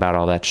forgetting about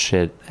all that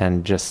shit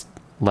and just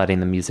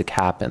letting the music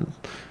happen.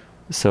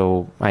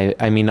 So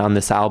I mean, on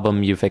this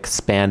album, you've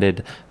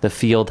expanded the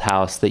field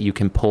house that you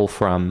can pull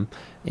from,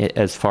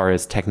 as far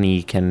as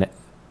technique and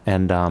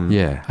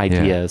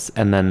ideas,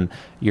 and then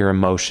your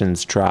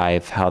emotions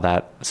drive how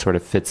that sort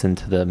of fits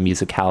into the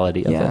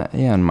musicality of it.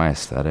 Yeah, and my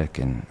aesthetic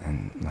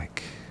and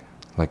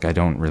like I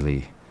don't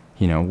really,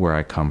 where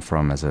I come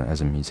from as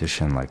a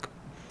musician, like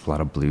a lot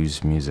of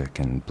blues music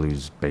and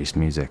blues-based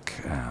music.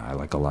 I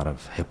like a lot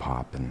of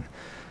hip-hop and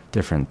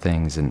different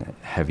things, and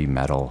heavy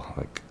metal,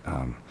 like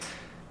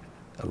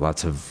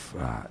lots of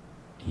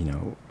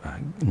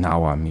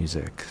Nawa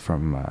music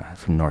from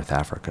North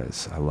Africa.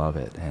 I love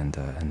it, and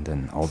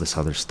then all this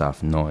other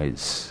stuff,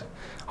 noise,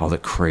 all the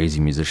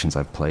crazy musicians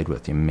I've played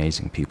with, the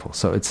amazing people.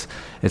 So it's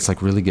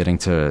like really getting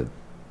to,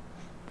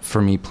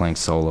 for me, playing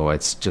solo,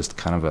 it's just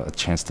kind of a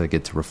chance to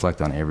get to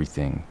reflect on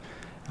everything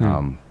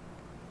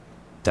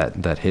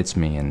that hits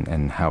me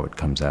and how it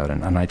comes out,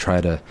 and I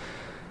try to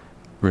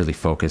really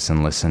focus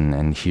and listen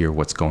and hear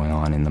what's going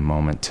on in the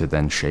moment to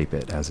then shape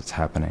it as it's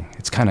happening.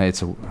 I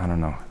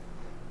don't know.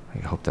 I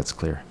hope that's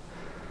clear.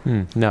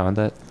 No,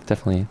 that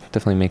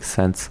definitely makes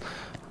sense.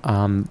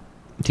 Do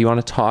you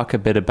want to talk a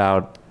bit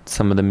about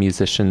some of the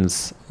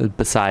musicians,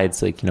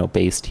 besides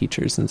bass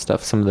teachers and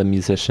stuff, some of the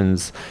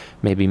musicians,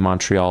 maybe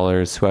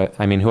Montrealers,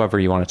 whoever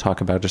you want to talk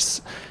about,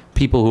 just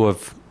people who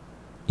have,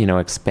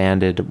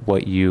 expanded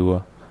what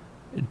you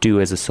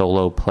do as a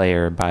solo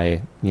player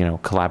by,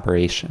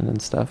 collaboration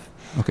and stuff?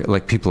 Okay,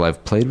 like people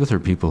I've played with or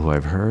people who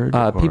I've heard?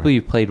 People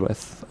you've played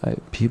with.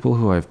 People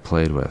who I've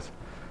played with.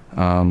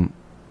 I'm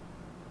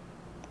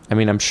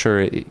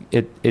sure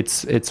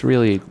it's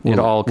really, it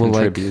all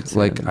contributes.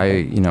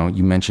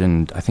 You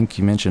mentioned, I think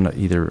you mentioned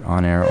either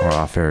on air or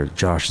off air,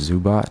 Josh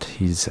Zubat.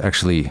 He's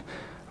actually,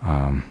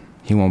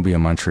 he won't be a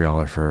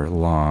Montrealer for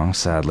long,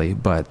 sadly,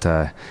 but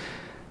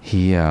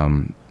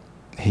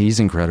he's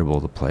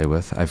incredible to play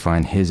with. I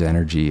find his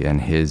energy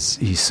and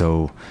he's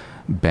so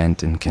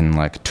bent and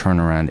can turn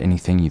around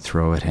anything you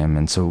throw at him.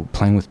 And so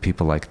playing with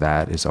people like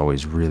that is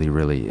always really,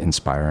 really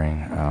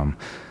inspiring.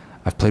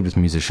 I've played with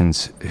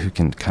musicians who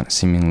can kind of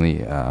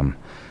seemingly,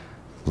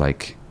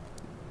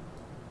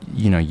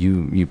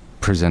 you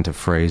present a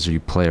phrase or you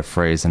play a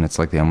phrase and it's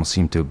like they almost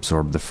seem to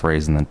absorb the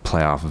phrase and then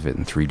play off of it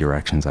in three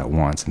directions at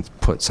once and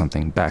put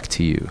something back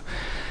to you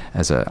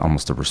as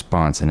almost a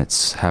response, and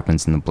it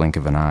happens in the blink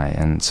of an eye.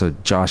 And so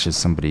Josh is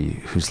somebody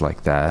who's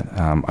like that.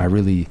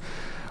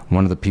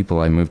 One of the people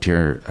I moved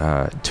here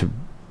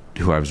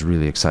who I was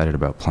really excited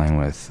about playing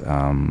with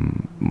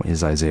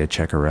is Isaiah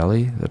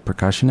Ceccarelli, the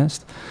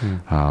percussionist.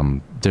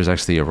 There's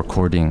actually a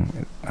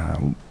recording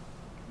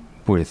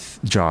with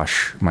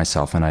Josh,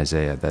 myself, and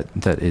Isaiah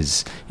that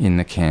is in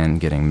the can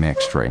getting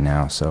mixed right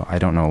now. So I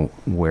don't know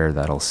where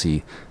that'll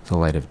see the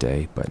light of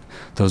day, but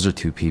those are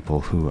two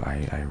people who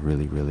I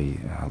really, really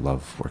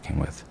love working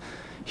with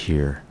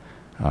here.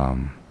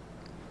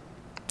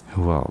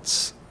 Who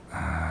else?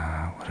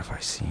 What have I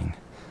seen?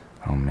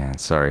 Oh man,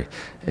 sorry.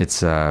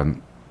 It's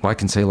I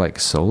can say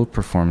solo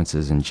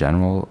performances in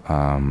general.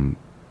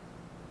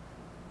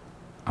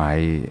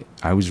 I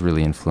was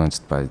really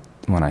influenced by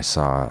when I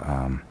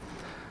saw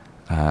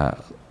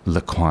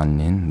Le Quan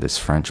Nin, this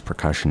French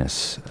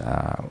percussionist,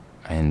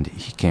 and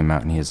he came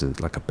out and he has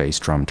a bass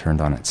drum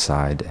turned on its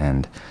side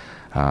and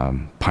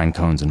pine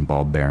cones and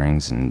ball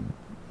bearings and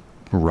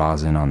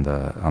rosin on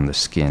the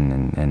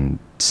skin and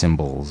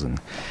cymbals and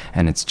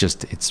it's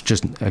just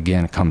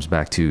again, it comes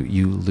back to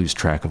you lose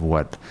track of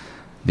what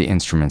the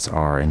instruments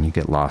are and you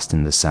get lost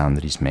in the sound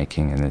that he's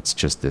making, and it's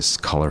just this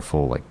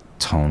colorful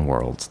tone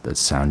world that's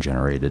sound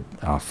generated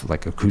off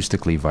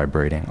acoustically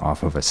vibrating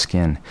off of a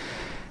skin.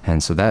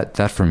 And so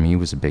that for me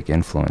was a big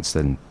influence.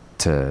 Then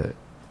in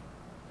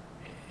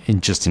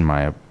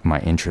my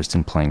interest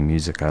in playing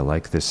music, I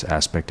like this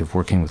aspect of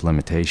working with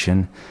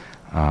limitation.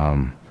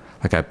 I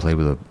play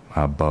with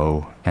a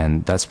bow,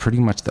 and that's pretty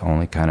much the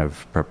only kind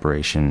of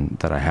preparation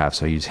that I have.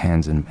 So I use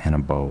hands and a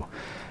bow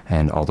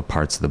and all the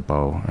parts of the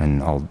bow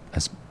and all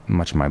as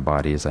much of my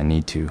body as I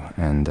need to.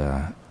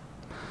 And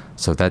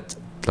so that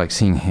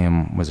seeing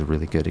him was a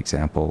really good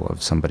example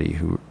of somebody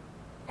who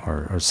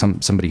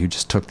somebody who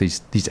just took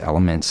these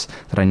elements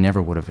that I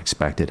never would have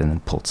expected and then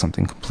pulled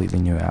something completely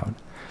new out.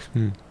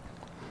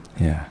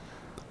 Yeah.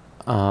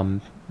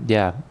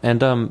 Yeah.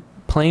 And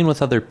playing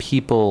with other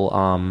people,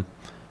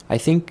 I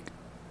think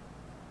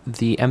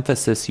the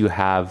emphasis you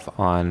have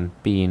on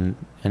being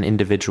an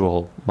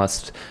individual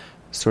must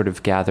sort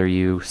of gather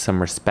you some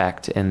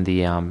respect in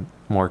the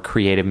more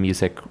creative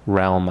music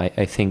realm.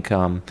 I think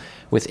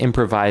with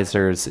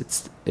improvisers,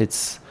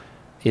 it's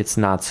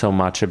not so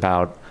much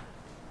about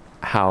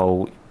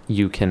how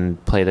you can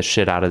play the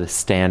shit out of the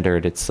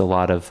standard. It's a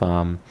lot of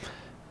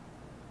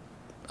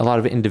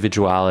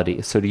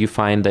individuality. So do you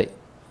find that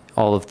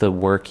all of the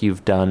work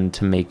you've done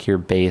to make your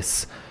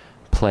bass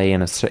play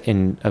in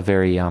a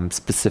very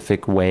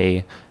specific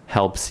way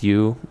helps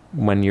you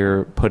when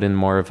you're put in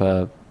more of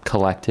a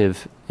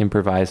collective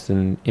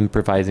improvising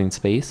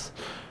space?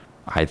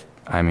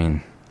 I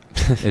mean,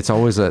 It's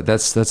always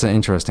that's an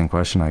interesting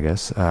question, I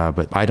guess.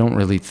 But I don't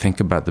really think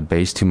about the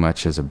bass too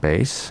much as a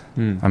bass.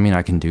 I mean,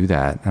 I can do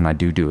that, and I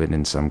do it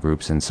in some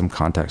groups, in some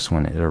contexts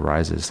when it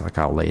arises. Like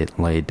I'll lay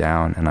it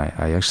down, and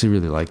I actually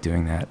really like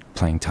doing that,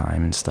 playing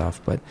time and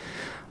stuff. But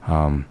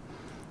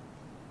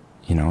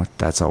you know,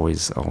 that's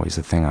always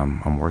a thing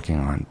I'm working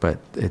on. But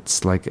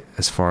it's like,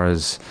 as far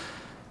as,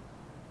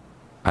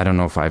 I don't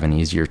know if I have an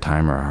easier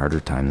time or a harder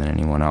time than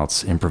anyone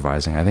else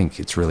improvising. I think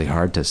it's really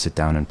hard to sit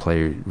down and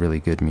play really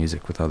good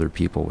music with other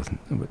people with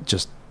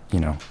just, you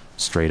know,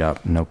 straight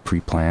up, no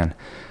pre-plan.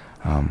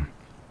 I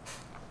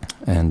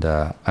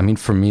mean,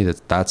 for me,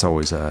 that's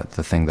always the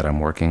thing that I'm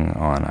working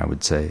on, I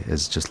would say,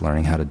 is just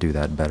learning how to do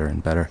that better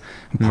and better.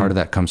 And part of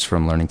that comes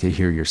from learning to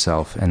hear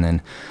yourself, and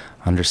then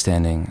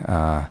understanding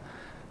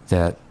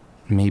that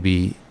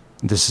maybe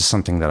this is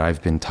something that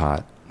I've been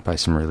taught by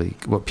some really,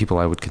 what people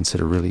I would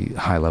consider really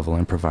high level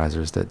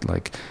improvisers, that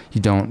like,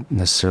 you don't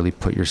necessarily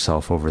put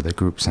yourself over the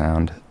group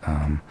sound.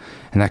 And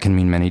that can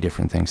mean many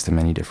different things to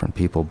many different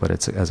people, but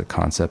it's, as a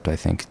concept, I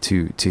think,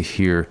 to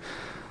hear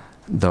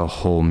the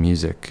whole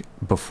music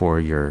before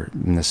you're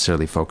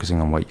necessarily focusing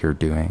on what you're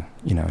doing,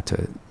 you know,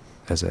 to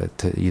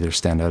either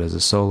stand out as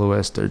a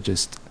soloist or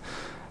just,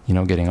 you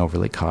know, getting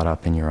overly caught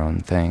up in your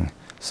own thing.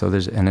 So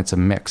and it's a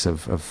mix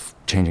of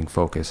changing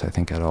focus, I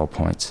think, at all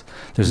points.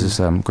 There's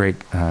this great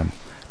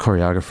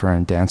choreographer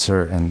and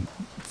dancer and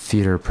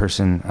theater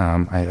person.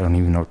 I don't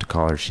even know what to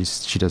call her.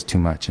 She does too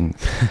much. And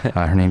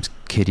her name's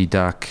Katie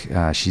Duck.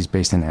 She's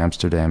based in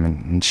Amsterdam.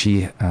 And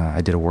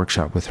I did a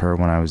workshop with her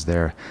when I was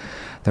there.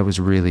 That was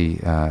really,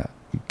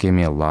 gave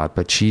me a lot.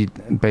 But she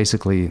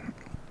basically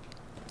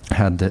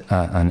had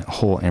a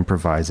whole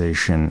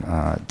improvisation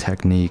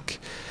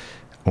technique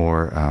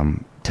or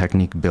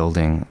technique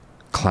building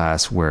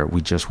class where we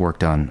just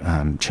worked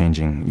on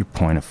changing your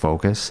point of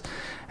focus,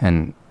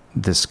 and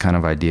this kind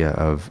of idea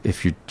of,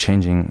 if you're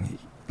changing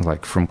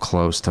like from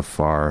close to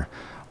far,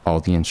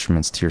 all the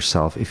instruments to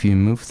yourself, if you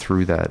move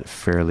through that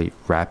fairly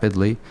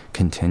rapidly,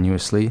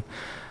 continuously,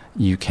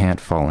 you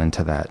can't fall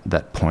into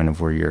that point of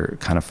where you're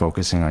kind of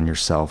focusing on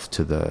yourself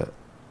to the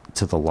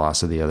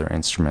loss of the other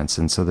instruments.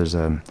 And so there's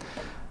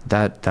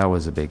that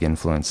was a big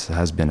influence,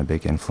 has been a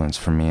big influence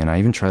for me. And I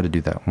even try to do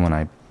that when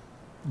I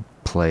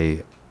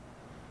play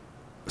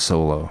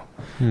solo,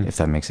 if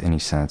that makes any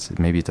sense.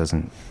 Maybe it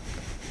doesn't,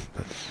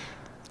 but.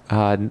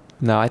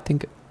 No, I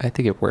think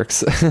it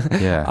works.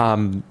 Yeah.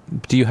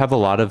 Do you have a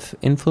lot of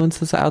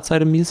influences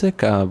outside of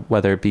music,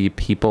 whether it be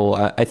people?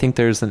 I think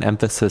there's an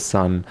emphasis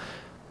on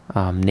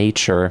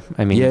nature.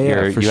 I mean,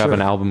 you have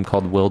an album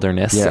called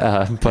Wilderness,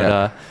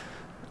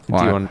 do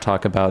you want to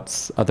talk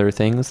about other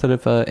things that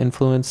have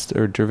influenced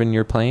or driven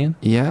your playing?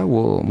 Yeah,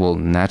 well,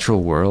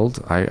 natural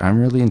world. I'm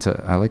really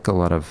into, I like a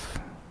lot of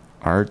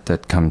art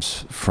that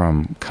comes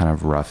from kind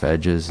of rough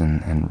edges,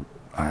 and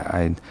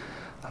I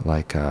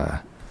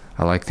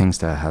like things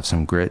that have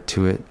some grit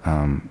to it.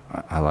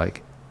 I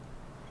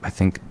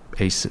think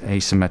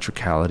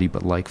asymmetricality,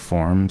 but like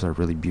forms are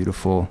really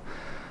beautiful.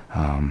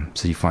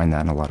 So you find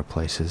that in a lot of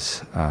places.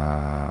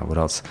 What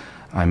else?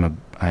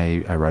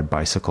 I ride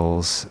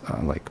bicycles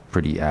like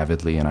pretty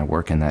avidly, and I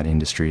work in that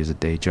industry as a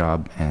day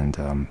job. And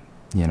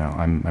you know,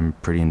 I'm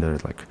pretty into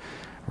like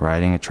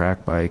riding a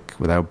track bike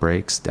without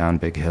brakes down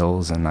big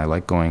hills, and I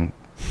like going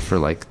for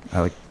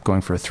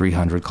a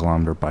 300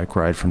 kilometer bike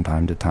ride from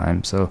time to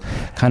time. So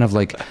kind of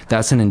like,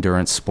 that's an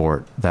endurance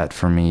sport that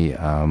for me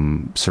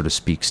sort of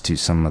speaks to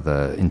some of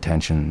the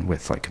intention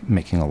with like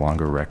making a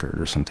longer record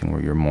or something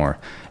where you're more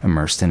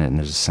immersed in it, and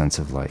there's a sense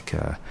of like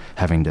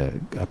having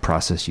a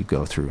process you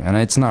go through. And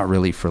it's not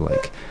really for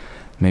like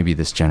maybe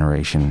this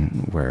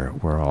generation where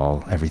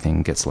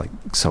everything gets like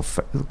so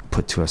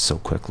put to us so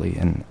quickly,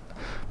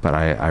 but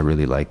I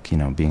really like, you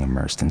know, being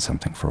immersed in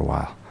something for a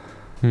while.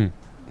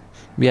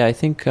 Yeah, I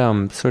think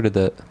sort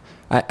of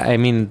I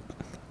mean,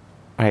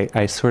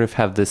 I sort of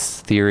have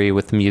this theory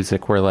with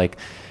music where like,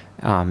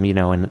 you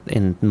know,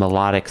 in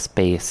melodic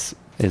space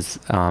is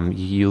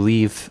you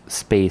leave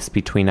space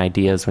between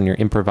ideas when you're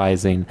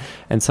improvising,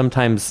 and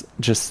sometimes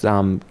just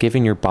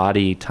giving your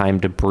body time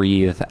to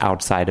breathe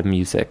outside of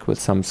music with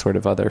some sort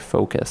of other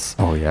focus.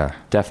 Oh, yeah.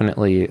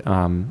 Definitely.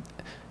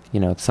 You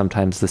know,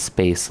 sometimes the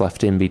space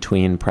left in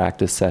between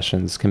practice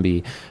sessions can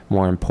be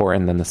more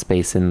important than the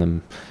space in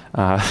them.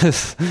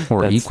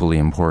 Or equally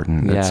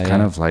important. It's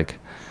kind of like,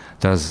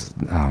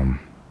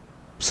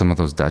 some of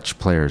those Dutch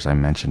players I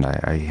mentioned,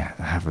 I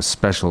have a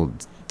special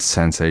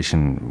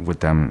sensation with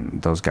them.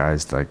 Those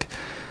guys, like,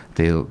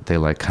 they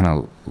like kind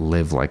of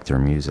live like their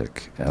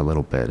music a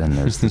little bit. And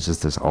there's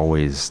just this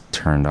always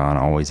turned on,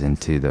 always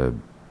into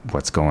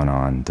what's going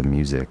on, the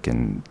music.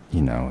 And,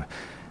 you know,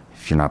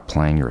 if you're not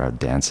playing, you're out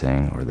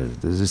dancing, or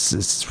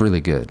it's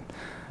really good.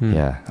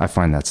 Yeah, I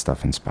find that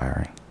stuff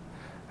inspiring.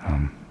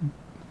 All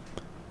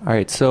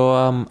right,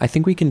 so I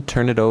think we should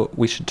turn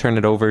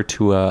it over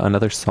to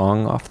another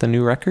song off the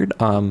new record.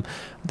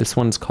 This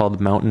one's called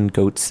Mountain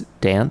Goats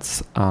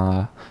Dance.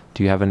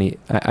 Do you have any?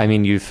 I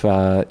mean, you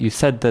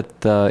said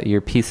that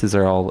your pieces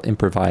are all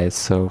improvised,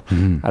 so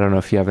I don't know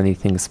if you have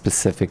anything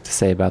specific to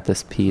say about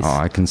this piece. Oh,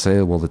 I can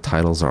say, well, the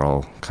titles are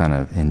all kind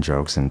of in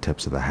jokes and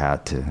tips of the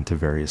hat to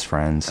various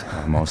friends,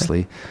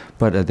 mostly,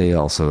 but they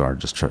also are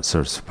just sort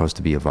of supposed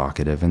to be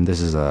evocative. And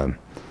this is a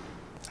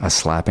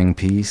slapping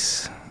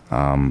piece.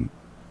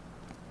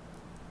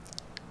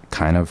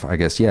 Kind of, I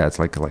guess, yeah, it's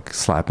like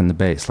slapping the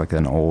bass, like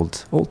an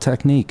old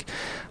technique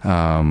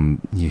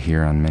you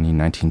hear on many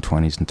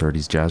 1920s and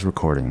 30s jazz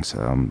recordings,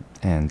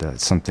 and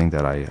it's something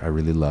that I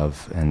really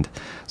love. And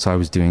so I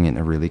was doing it in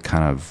a really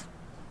kind of,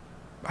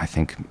 I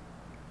think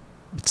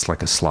it's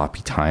like a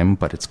sloppy time,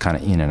 but it's kind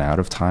of in and out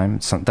of time.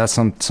 So that's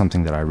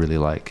something that I really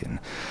like in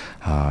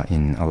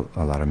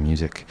a lot of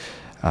music,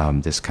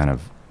 this kind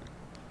of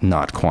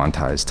not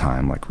quantized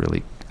time, like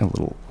really a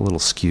little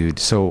skewed.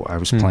 So I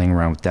was playing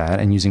around with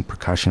that and using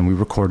percussion. We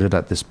recorded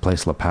at this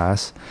place La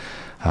Paz,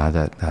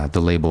 that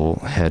the label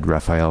head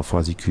Raphael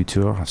Foisy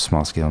Couture of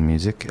Small Scale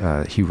Music,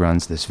 he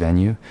runs this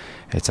venue.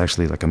 It's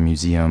actually like a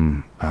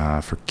museum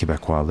for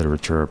Quebecois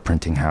literature, a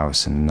printing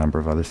house, and a number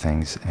of other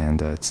things. And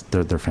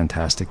they're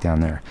fantastic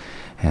down there.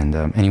 And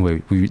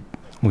anyway,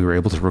 we were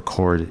able to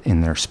record in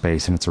their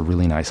space, and it's a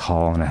really nice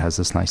hall, and it has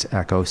this nice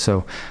echo.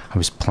 So I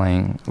was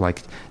playing,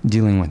 like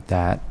dealing with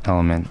that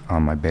element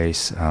on my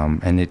bass,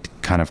 and it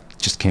kind of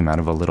just came out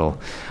of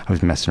I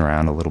was messing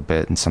around a little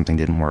bit, and something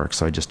didn't work,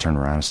 so I just turned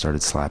around and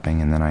started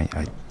slapping, and then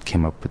I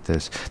came up with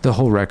this. The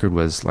whole record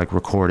was like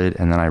recorded,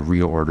 and then I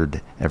reordered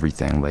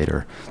everything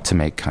later to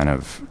make kind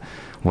of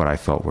what I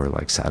felt were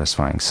like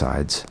satisfying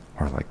sides,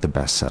 or like the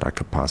best set I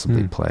could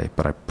possibly play,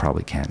 but I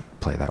probably can't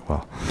play that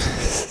well.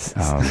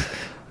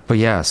 But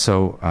yeah,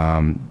 so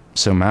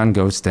Mountain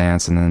Goats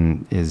Dance, and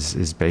then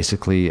is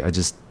basically, I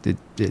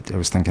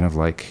was thinking of,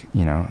 like,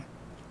 you know,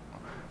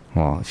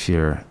 well, if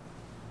you're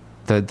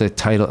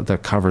the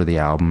cover of the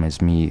album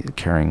is me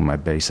carrying my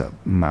bass up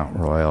Mount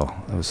Royal,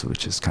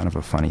 which is kind of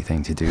a funny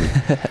thing to do.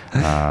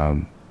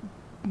 I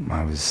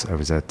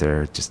was out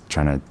there just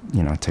trying to,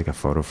 you know, take a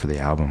photo for the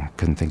album.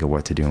 Couldn't think of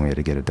what to do, and we had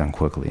to get it done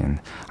quickly.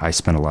 And I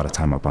spent a lot of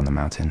time up on the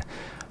mountain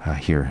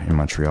here in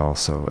Montreal,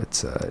 so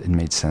it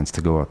made sense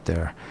to go up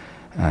there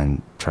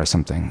and try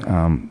something.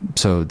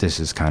 So this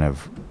is kind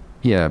of,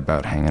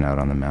 about hanging out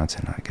on the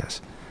mountain, I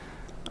guess.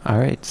 All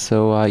right,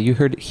 so you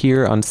heard it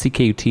here on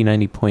CKUT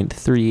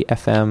 90.3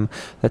 FM.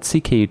 That's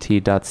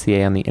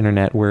ckut.ca on the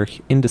internet. We're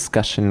in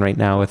discussion right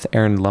now with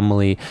Aaron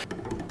Lumley.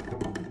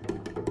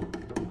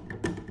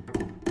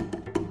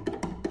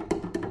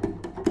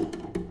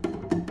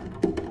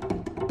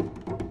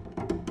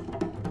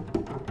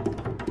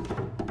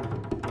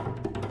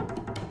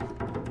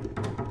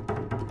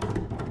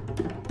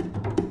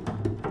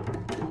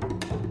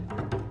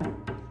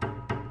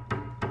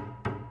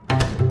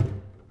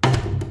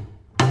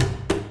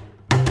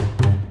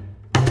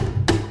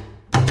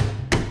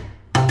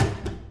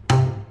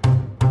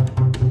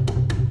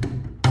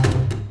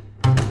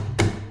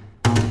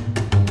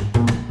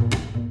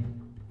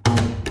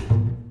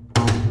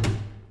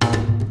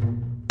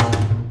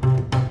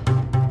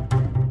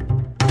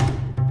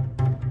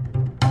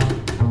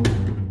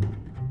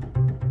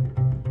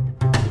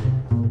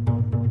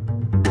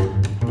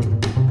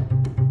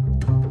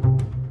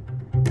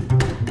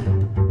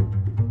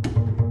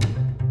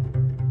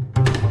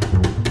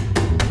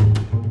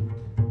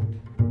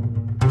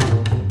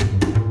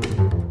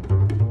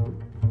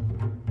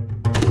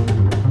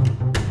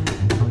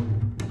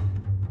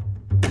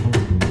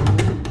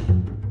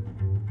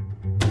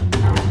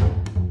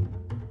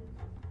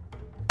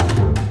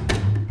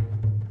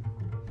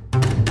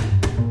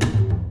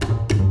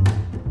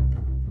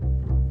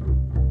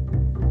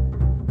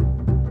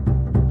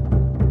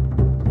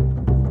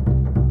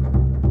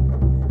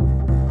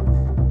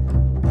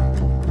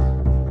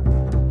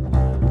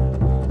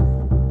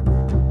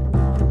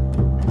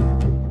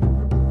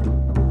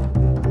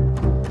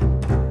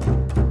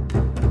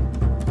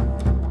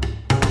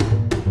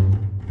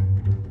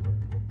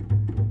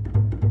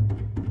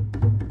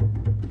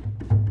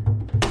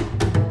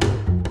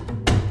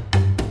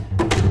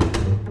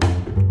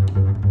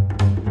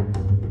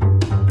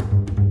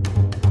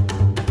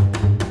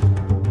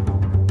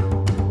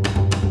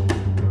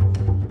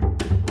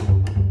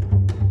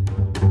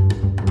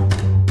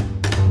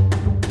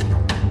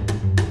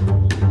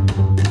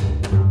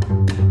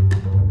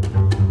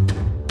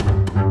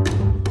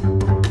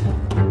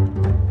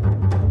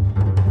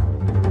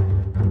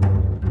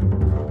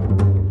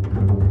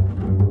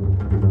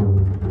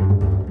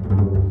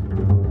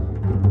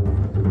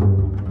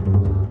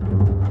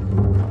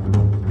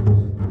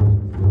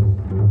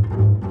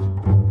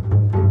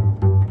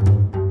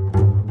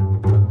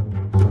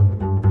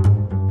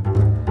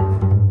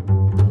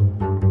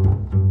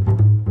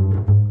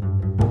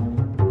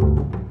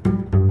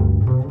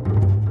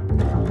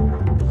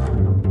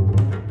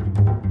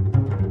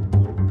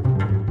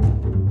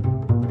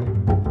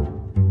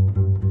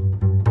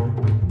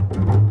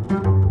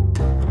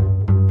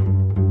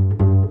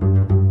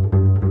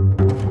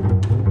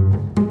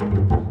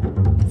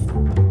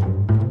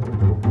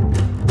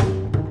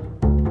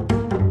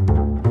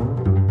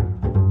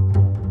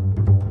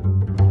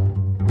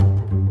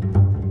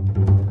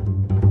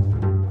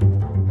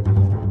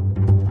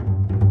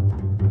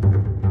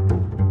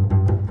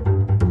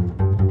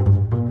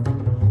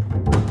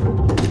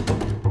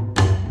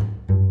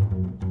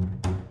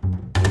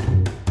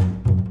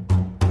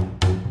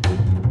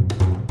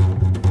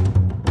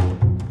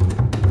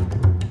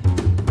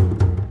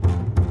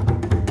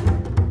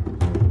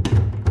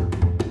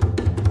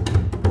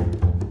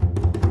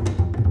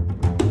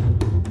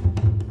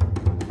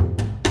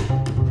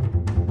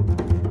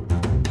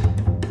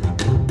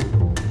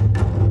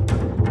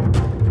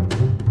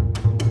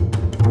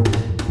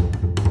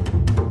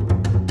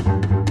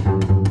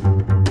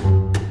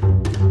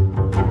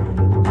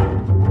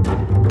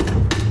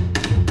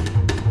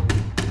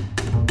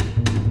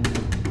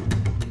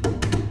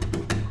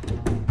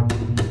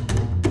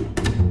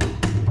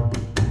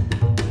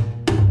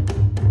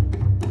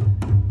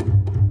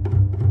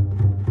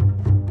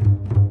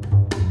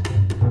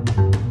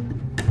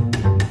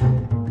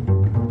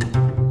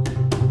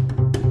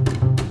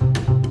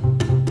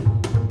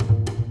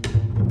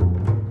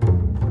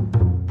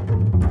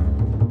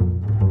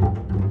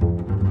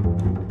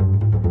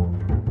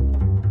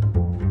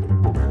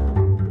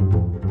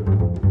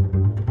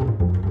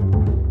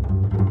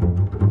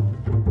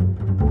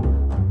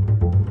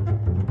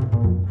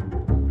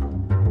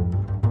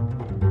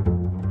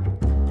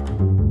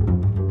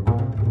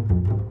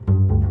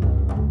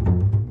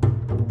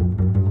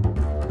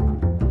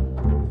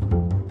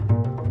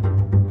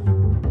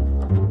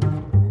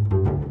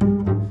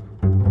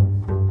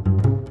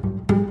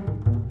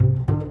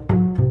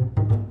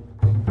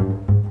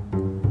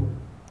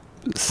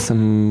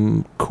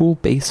 cool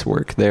bass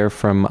work there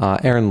from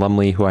Aaron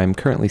Lumley, who I'm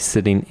currently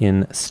sitting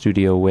in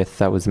studio with.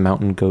 That was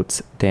Mountain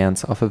Goats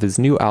Dance off of his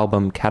new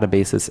album,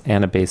 Catabasis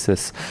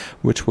Anabasis,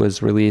 which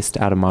was released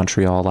out of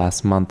Montreal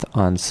last month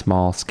on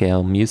Small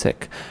Scale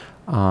Music.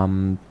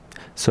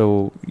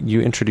 So you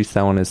introduced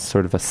that one as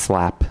sort of a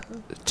slap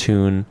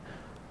tune.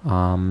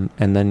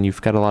 And then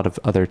you've got a lot of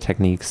other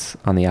techniques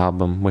on the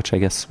album, which I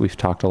guess we've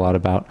talked a lot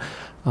about.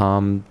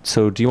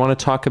 So do you want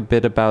to talk a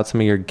bit about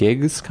some of your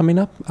gigs coming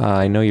up?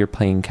 I know you're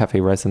playing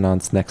Cafe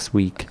Resonance next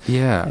week.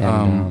 Yeah.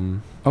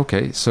 And,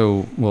 okay.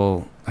 So,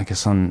 well, I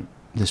guess on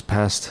this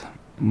past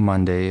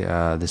Monday,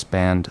 this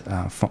band,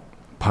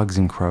 Pugs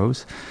and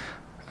Crows,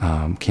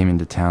 came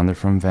into town. They're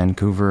from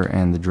Vancouver,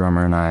 and the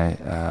drummer and I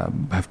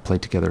have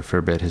played together a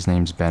fair bit. His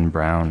name's Ben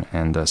Brown.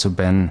 And so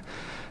Ben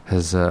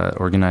has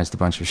organized a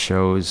bunch of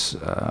shows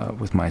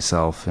with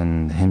myself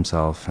and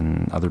himself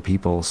and other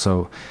people.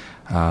 So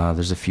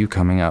there's a few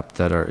coming up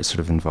that are sort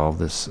of involve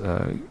this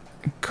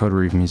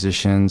coterie of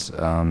musicians.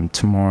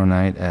 Tomorrow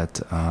night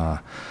at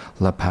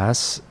La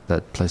Passe,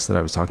 that place that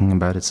I was talking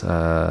about, it's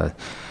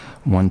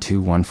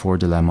 1214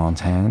 de la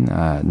Montagne,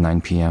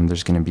 9 p.m.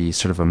 There's going to be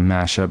sort of a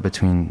mashup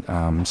between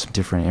some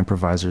different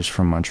improvisers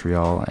from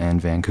Montreal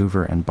and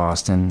Vancouver and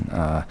Boston.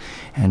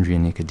 Andrea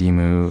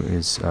Nicodemu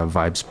is a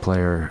vibes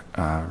player,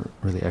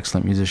 really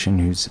excellent musician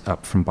who's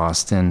up from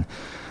Boston.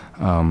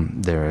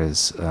 There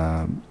is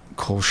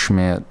Cole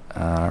Schmidt,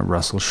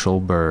 Russell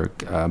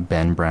Schulberg,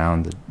 Ben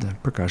Brown, the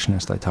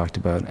percussionist I talked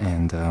about,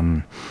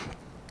 and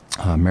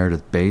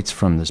Meredith Bates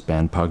from this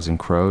band Pugs and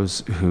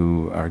Crows,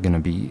 who are going to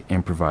be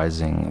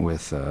improvising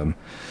with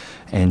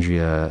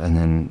Andrea, and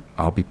then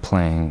I'll be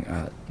playing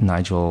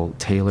Nigel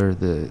Taylor,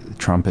 the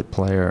trumpet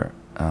player,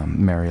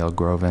 Marielle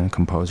Groven,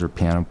 composer,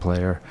 piano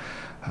player,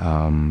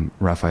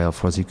 Raphael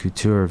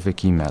Foisy-Couture,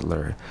 Vicky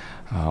Metler,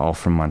 all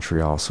from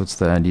Montreal. So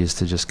the idea is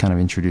to just kind of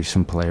introduce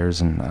some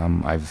players, and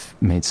I've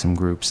made some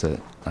groups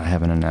that I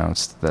haven't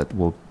announced that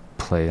will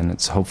play, and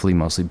it's hopefully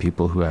mostly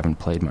people who haven't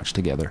played much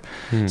together.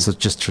 So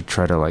just to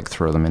try to like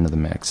throw them into the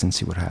mix and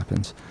see what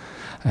happens.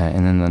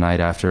 And then the night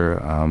after,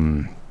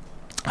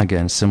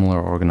 again, similar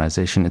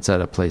organization. It's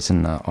at a place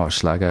in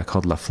Hochelaga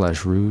called La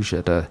Flèche Rouge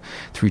at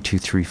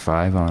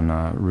 3235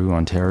 on Rue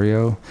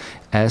Ontario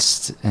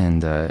Est,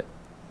 and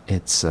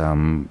it's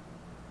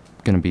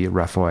going to be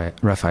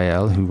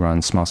Raphael, who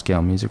runs Small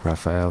Scale Music,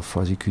 Raphael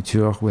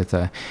Foisy-Couture, with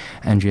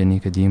Andrea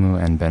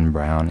Nicodemu and Ben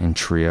Brown in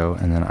trio,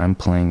 and then I'm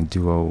playing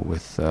duo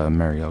with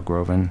Marielle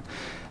Groven,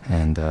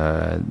 and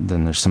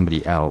then there's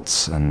somebody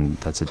else, and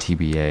that's a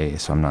TBA,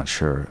 so I'm not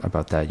sure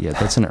about that yet.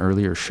 That's an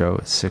earlier show,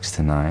 it's 6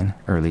 to 9,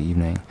 early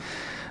evening,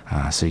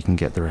 so you can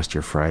get the rest of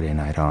your Friday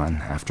night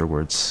on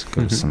afterwards,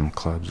 go to some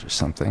clubs or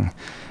something.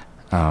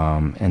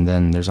 And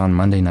then there's on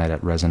Monday night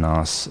at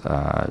Resonance,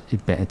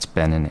 it's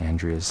Ben and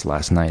Andrea's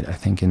last night, I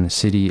think, in the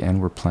city,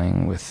 and we're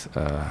playing with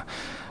a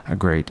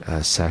great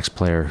sax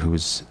player who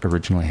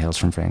originally hails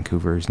from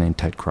Vancouver. His named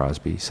Ted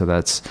Crosby. So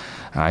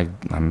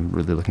I'm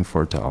really looking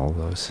forward to all of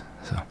those.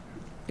 So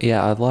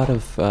yeah, a lot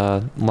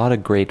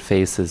of great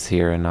faces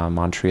here in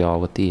Montreal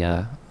with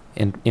the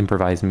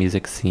improvised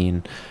music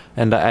scene,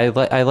 and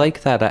I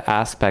like that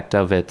aspect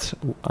of it.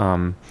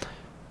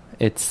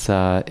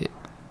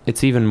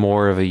 It's even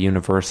more of a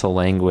universal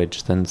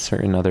language than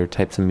certain other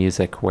types of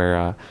music,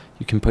 where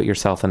you can put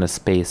yourself in a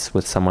space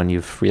with someone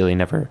you've really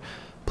never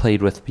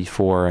played with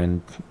before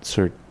and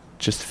sort of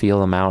just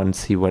feel them out and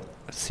see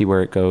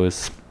where it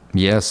goes.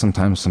 Yeah,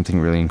 sometimes something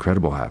really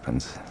incredible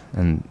happens.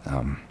 And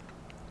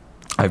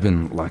I've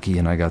been lucky,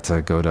 and I got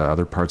to go to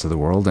other parts of the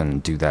world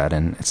and do that,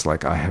 and it's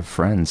like I have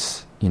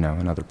friends, in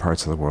other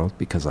parts of the world,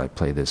 because I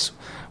play this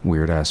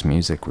weird-ass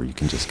music where you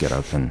can just get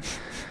up and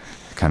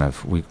kind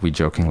of, we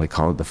jokingly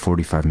call it the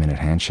 45-minute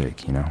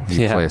handshake. You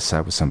play a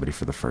set with somebody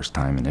for the first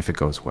time, and if it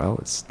goes well,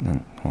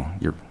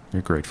 you're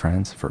great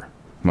friends for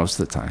most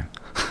of the time.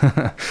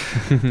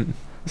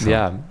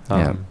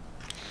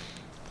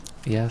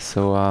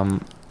 So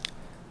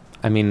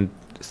I mean,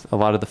 a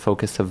lot of the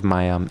focus of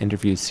my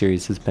interview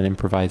series has been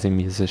improvising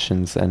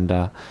musicians, and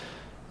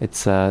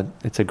it's a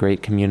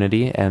great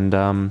community, and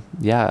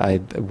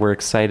we're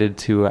excited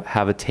to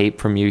have a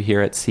tape from you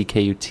here at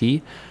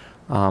CKUT.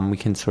 We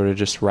can sort of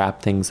just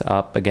wrap things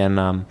up.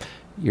 Again,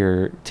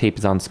 your tape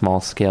is on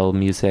Small Scale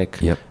Music,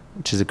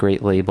 which is a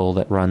great label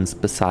that runs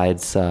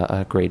besides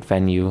a great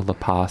venue, La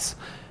Passe.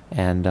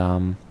 And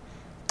do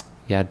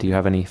you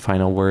have any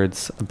final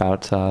words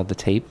about the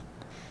tape?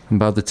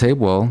 About the tape?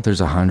 Well,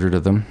 there's 100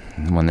 of them.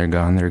 When they're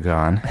gone, they're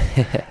gone.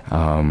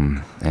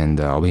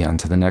 And I'll be on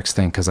to the next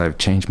thing, because I've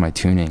changed my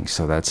tuning.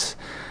 So that's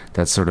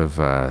sort of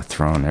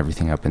thrown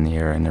everything up in the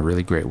air in a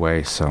really great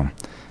way. So,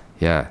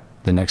 yeah,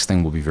 the next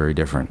thing will be very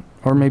different.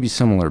 Or maybe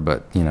similar,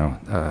 but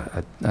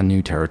a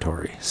new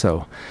territory.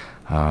 So,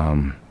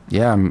 I'm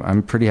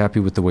pretty happy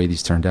with the way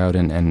these turned out,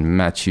 and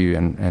Matthew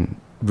and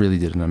really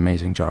did an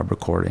amazing job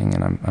recording,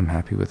 and I'm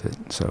happy with it.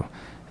 So,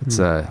 it's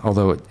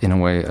although in a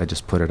way I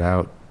just put it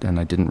out, and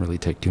I didn't really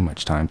take too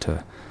much time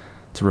to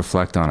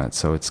reflect on it.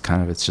 So it's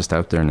just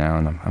out there now,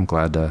 and I'm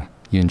glad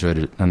you enjoyed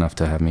it enough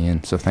to have me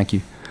in. So thank you.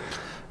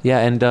 Yeah,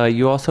 and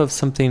you also have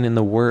something in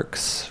the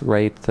works,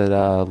 right?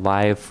 That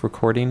live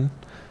recording.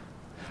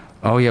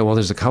 Oh yeah, well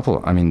there's a couple.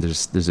 I mean,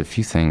 there's a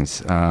few things.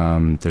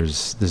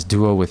 There's this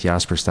duo with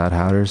Jasper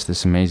Stadhouders,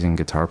 this amazing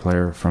guitar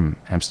player from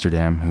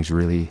Amsterdam, who's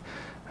really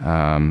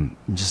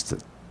just a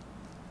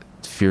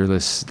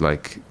fearless,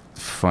 like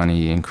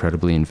funny,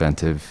 incredibly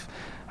inventive,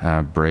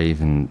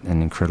 brave, and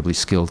incredibly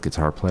skilled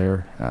guitar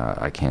player.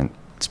 I can't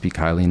speak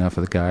highly enough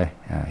of the guy.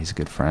 He's a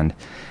good friend,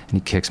 and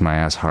he kicks my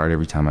ass hard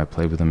every time I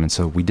play with him. And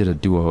so we did a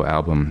duo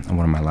album on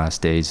one of my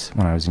last days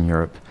when I was in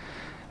Europe,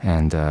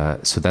 and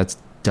so that's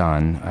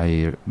done.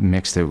 I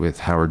mixed it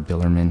with Howard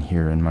Billerman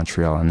here in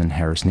Montreal, and then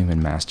Harris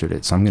Newman mastered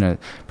it. So I'm gonna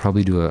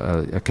probably do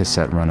a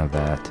cassette run of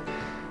that,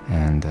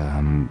 and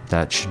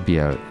that should be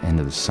out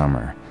end of the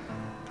summer.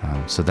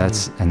 So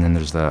that's, and then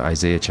there's the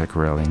Isaiah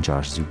Ceccarelli and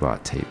Josh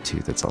Zubat tape too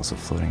that's also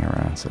floating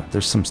around. So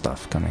there's some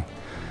stuff coming.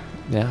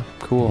 Yeah,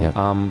 cool. Yep.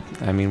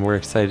 I mean, we're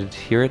excited to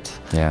hear it.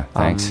 Yeah,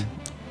 thanks.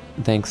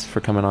 Thanks for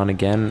coming on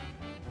again.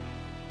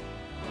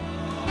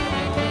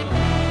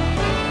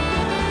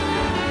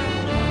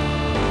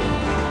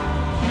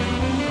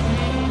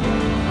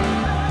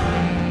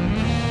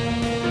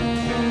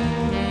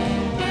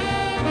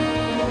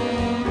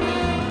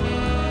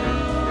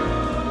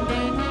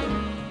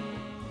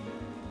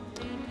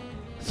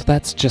 So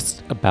that's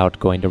just about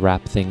going to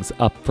wrap things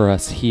up for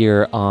us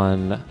here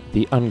on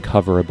the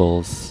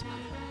Uncoverables.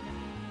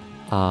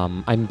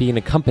 I'm being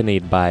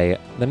accompanied by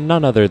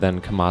none other than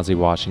Kamasi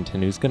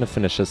Washington, who's going to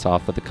finish us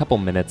off with a couple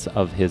minutes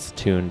of his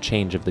tune,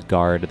 Change of the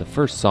Guard, the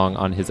first song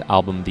on his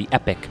album, The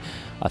Epic,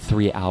 a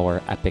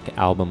 3-hour epic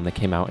album that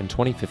came out in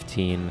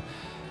 2015,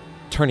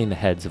 turning the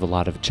heads of a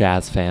lot of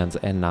jazz fans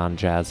and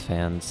non-jazz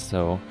fans.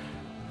 So,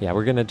 yeah,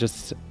 we're going to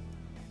just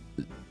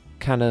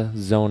kind of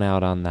zone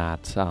out on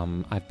that.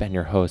 I've been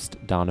your host,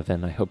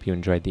 Donovan. I hope you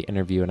enjoyed the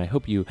interview, and I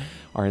hope you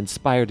are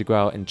inspired to go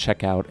out and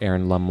check out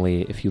Aaron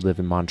Lumley if you live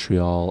in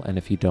Montreal, and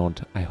if you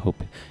don't, I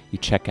hope you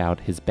check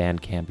out his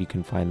Bandcamp. You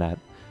can find that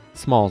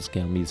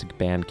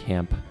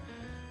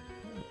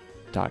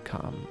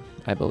smallscalemusicbandcamp.com,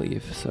 I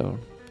believe. So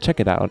check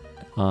it out.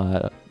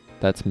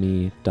 That's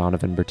me,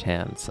 Donovan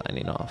Bertan,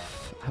 signing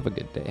off. Have a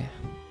good day.